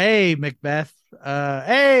 Hey, Macbeth.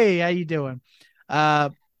 Hey, how you doing?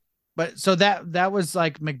 But so that was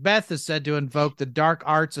like Macbeth is said to invoke the dark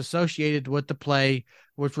arts associated with the play,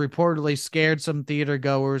 which reportedly scared some theater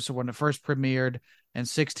goers when it first premiered in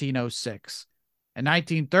 1606. In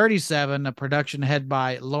 1937, a production headed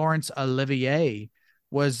by Laurence Olivier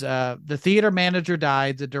was the theater manager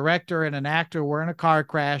died, the director and an actor were in a car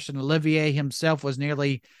crash, and Olivier himself was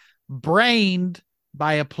nearly brained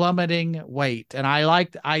by a plummeting weight. And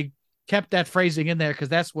I kept that phrasing in there because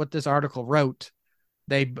that's what this article wrote.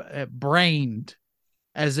 They brained,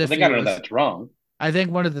 as Well, if they he got to know was. that's wrong. I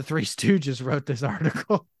think one of the Three Stooges wrote this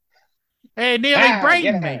article. Hey, nearly Ah, get brained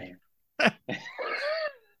out of me. here.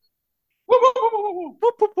 Woo, woo, woo, woo, woo.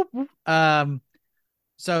 Whoop, whoop, whoop, whoop.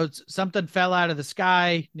 So something fell out of the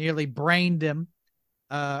sky, nearly brained him.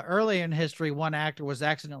 Earlier in history, one actor was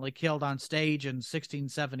accidentally killed on stage in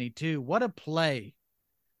 1672. What a play!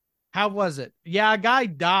 How was it? Yeah, a guy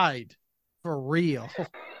died for real.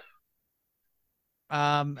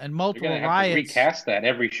 And You're gonna multiple have to riots. recast that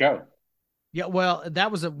every show. Yeah, well,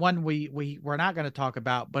 that was one we're not going to talk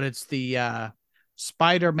about, but it's the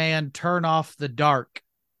Spider-Man Turn Off the Dark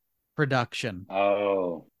production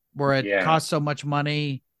Oh, where it yeah, cost so much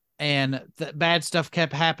money and bad stuff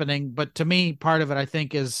kept happening. But to me, part of it, I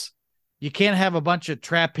think, is you can't have a bunch of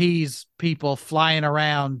trapeze people flying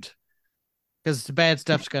around because the bad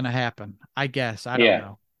stuff's going to happen. I guess. I don't yeah,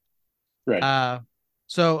 know. right.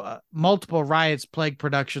 So multiple riots plagued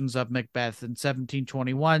productions of Macbeth in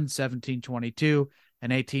 1721, 1722,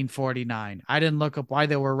 and 1849. I didn't look up why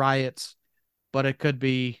there were riots, but it could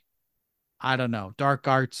be, I don't know, dark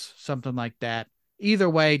arts, something like that. Either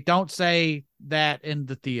way, don't say that in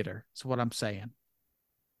the theater. That's what I'm saying.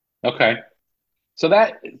 Okay. So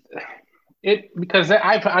that it because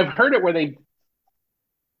I've heard it where they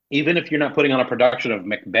even if you're not putting on a production of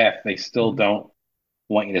Macbeth, they still Mhm. don't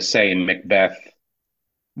want you to say Macbeth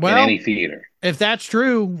in any Well, theater. if that's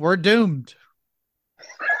true, we're doomed.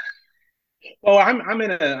 Well, I'm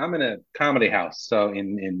in a comedy house, so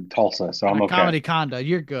in Tulsa, so In I'm a okay. comedy condo,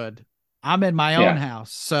 you're good. I'm in my own Yeah,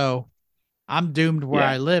 house, so I'm doomed where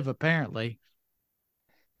yeah. I live, apparently.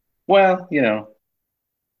 Well, it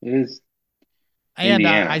is And I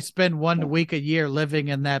Indiana. spend one So. week a year living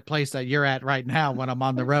in that place that you're at right now when I'm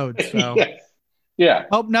on the road. So Yes. Yeah.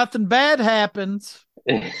 hope nothing bad happens.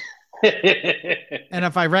 And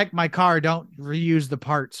if I wreck my car, don't reuse the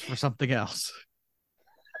parts for something else.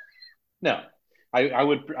 No, I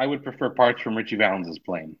would prefer parts from Richie Valens'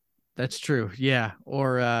 plane. That's true. Yeah.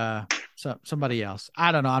 Or somebody else.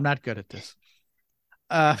 I don't know. I'm not good at this.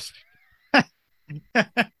 Uh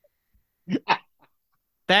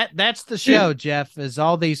that's the show, Jeff, is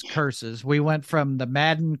all these curses. We went from the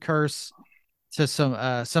Madden curse to something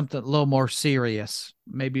a little more serious,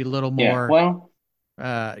 maybe a little Yeah. more Well,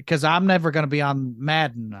 because I'm never going to be on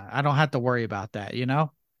Madden. I don't have to worry about that, you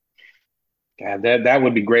know? God, that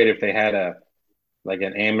would be great if they had a like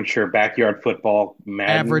an amateur backyard football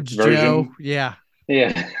Madden Average Joe. version. Yeah.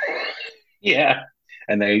 Yeah. Yeah.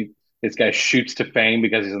 And this guy shoots to fame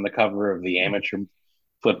because he's on the cover of the amateur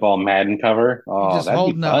football Madden cover. You Oh, just that'd be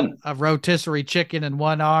holding fun. a rotisserie chicken in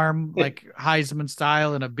one arm, like Heisman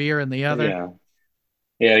style, and a beer in the other. Yeah.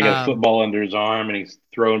 Yeah, he got a Um, football under his arm and he's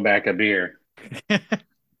throwing back a beer.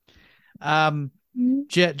 um,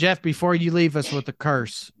 Jeff, before you leave us with a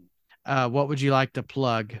curse, what would you like to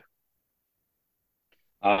plug?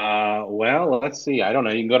 Well, let's see. I don't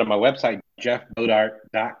know. You can go to my website,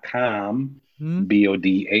 jeffbodart.com, Hmm?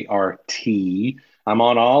 Bodart. I'm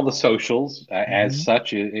on all the socials as Mm-hmm.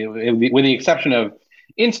 such, with the exception of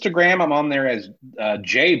Instagram. I'm on there as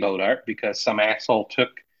J Bodart because some asshole took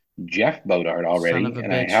Jeff Bodart Son of already, a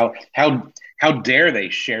and I bitch. how dare they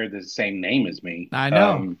share the same name as me? I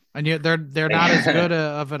know. And they're not as good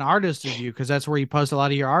of an artist as you because that's where you post a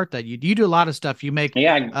lot of your art that you do a lot of stuff. You make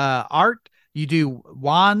yeah, art, you do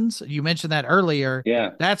wands. You mentioned that earlier.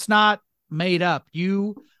 yeah, That's not made up.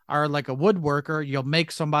 You are like a woodworker. You'll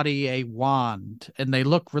make somebody a wand and they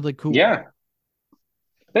look really cool. yeah.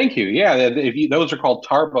 Thank you. Yeah, those are called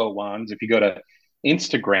Tarbo wands. If you go to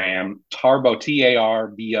Instagram, Tarbo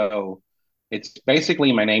Tarbo, it's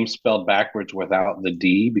basically my name spelled backwards without the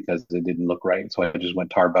D because it didn't look right, so I just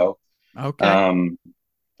went Tarbo. Okay. Um,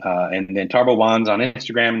 and then Tarbo wands on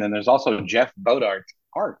Instagram, and then there's also Jeff Bodart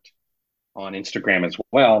art on Instagram as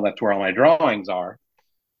well. That's where all my drawings are.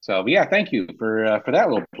 So, but yeah, thank you for that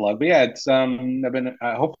little plug. But yeah, it's I've been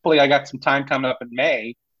hopefully I got some time coming up in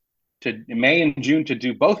May and June to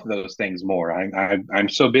do both of those things more. I'm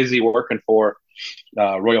so busy working for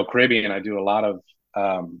Royal Caribbean. I do a lot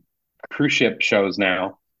of cruise ship shows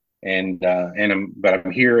now, but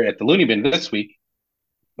I'm here at the Looney Bin this week.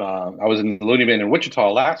 I was in the Looney Bin in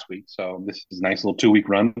Wichita last week, so this is a nice little 2 week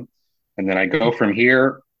run, and then I go from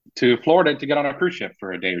here to Florida to get on a cruise ship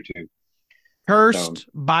for a day or two. So Cursed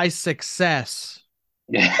by success.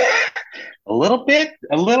 yeah, a little bit,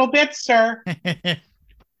 sir.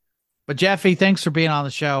 But But Jeffy, thanks for being on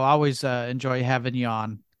the show. Always enjoy having you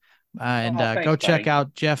on. And Oh, thanks, go check buddy.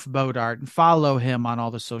 out Jeff Bodart and follow him on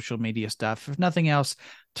all the social media stuff. If nothing else,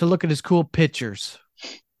 to look at his cool pictures.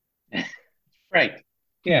 Right.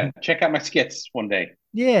 Yeah. Check out my skits one day.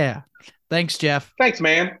 Yeah. Thanks, Jeff. Thanks,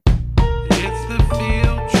 man. It's the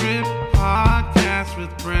Field Trip Podcast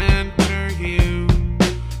with Brent Terhune.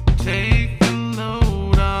 Take a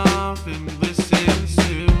load off and listen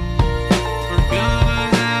soon. We're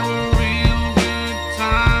gonna have a real good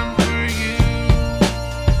time for you.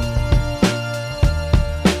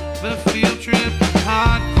 The Field Trip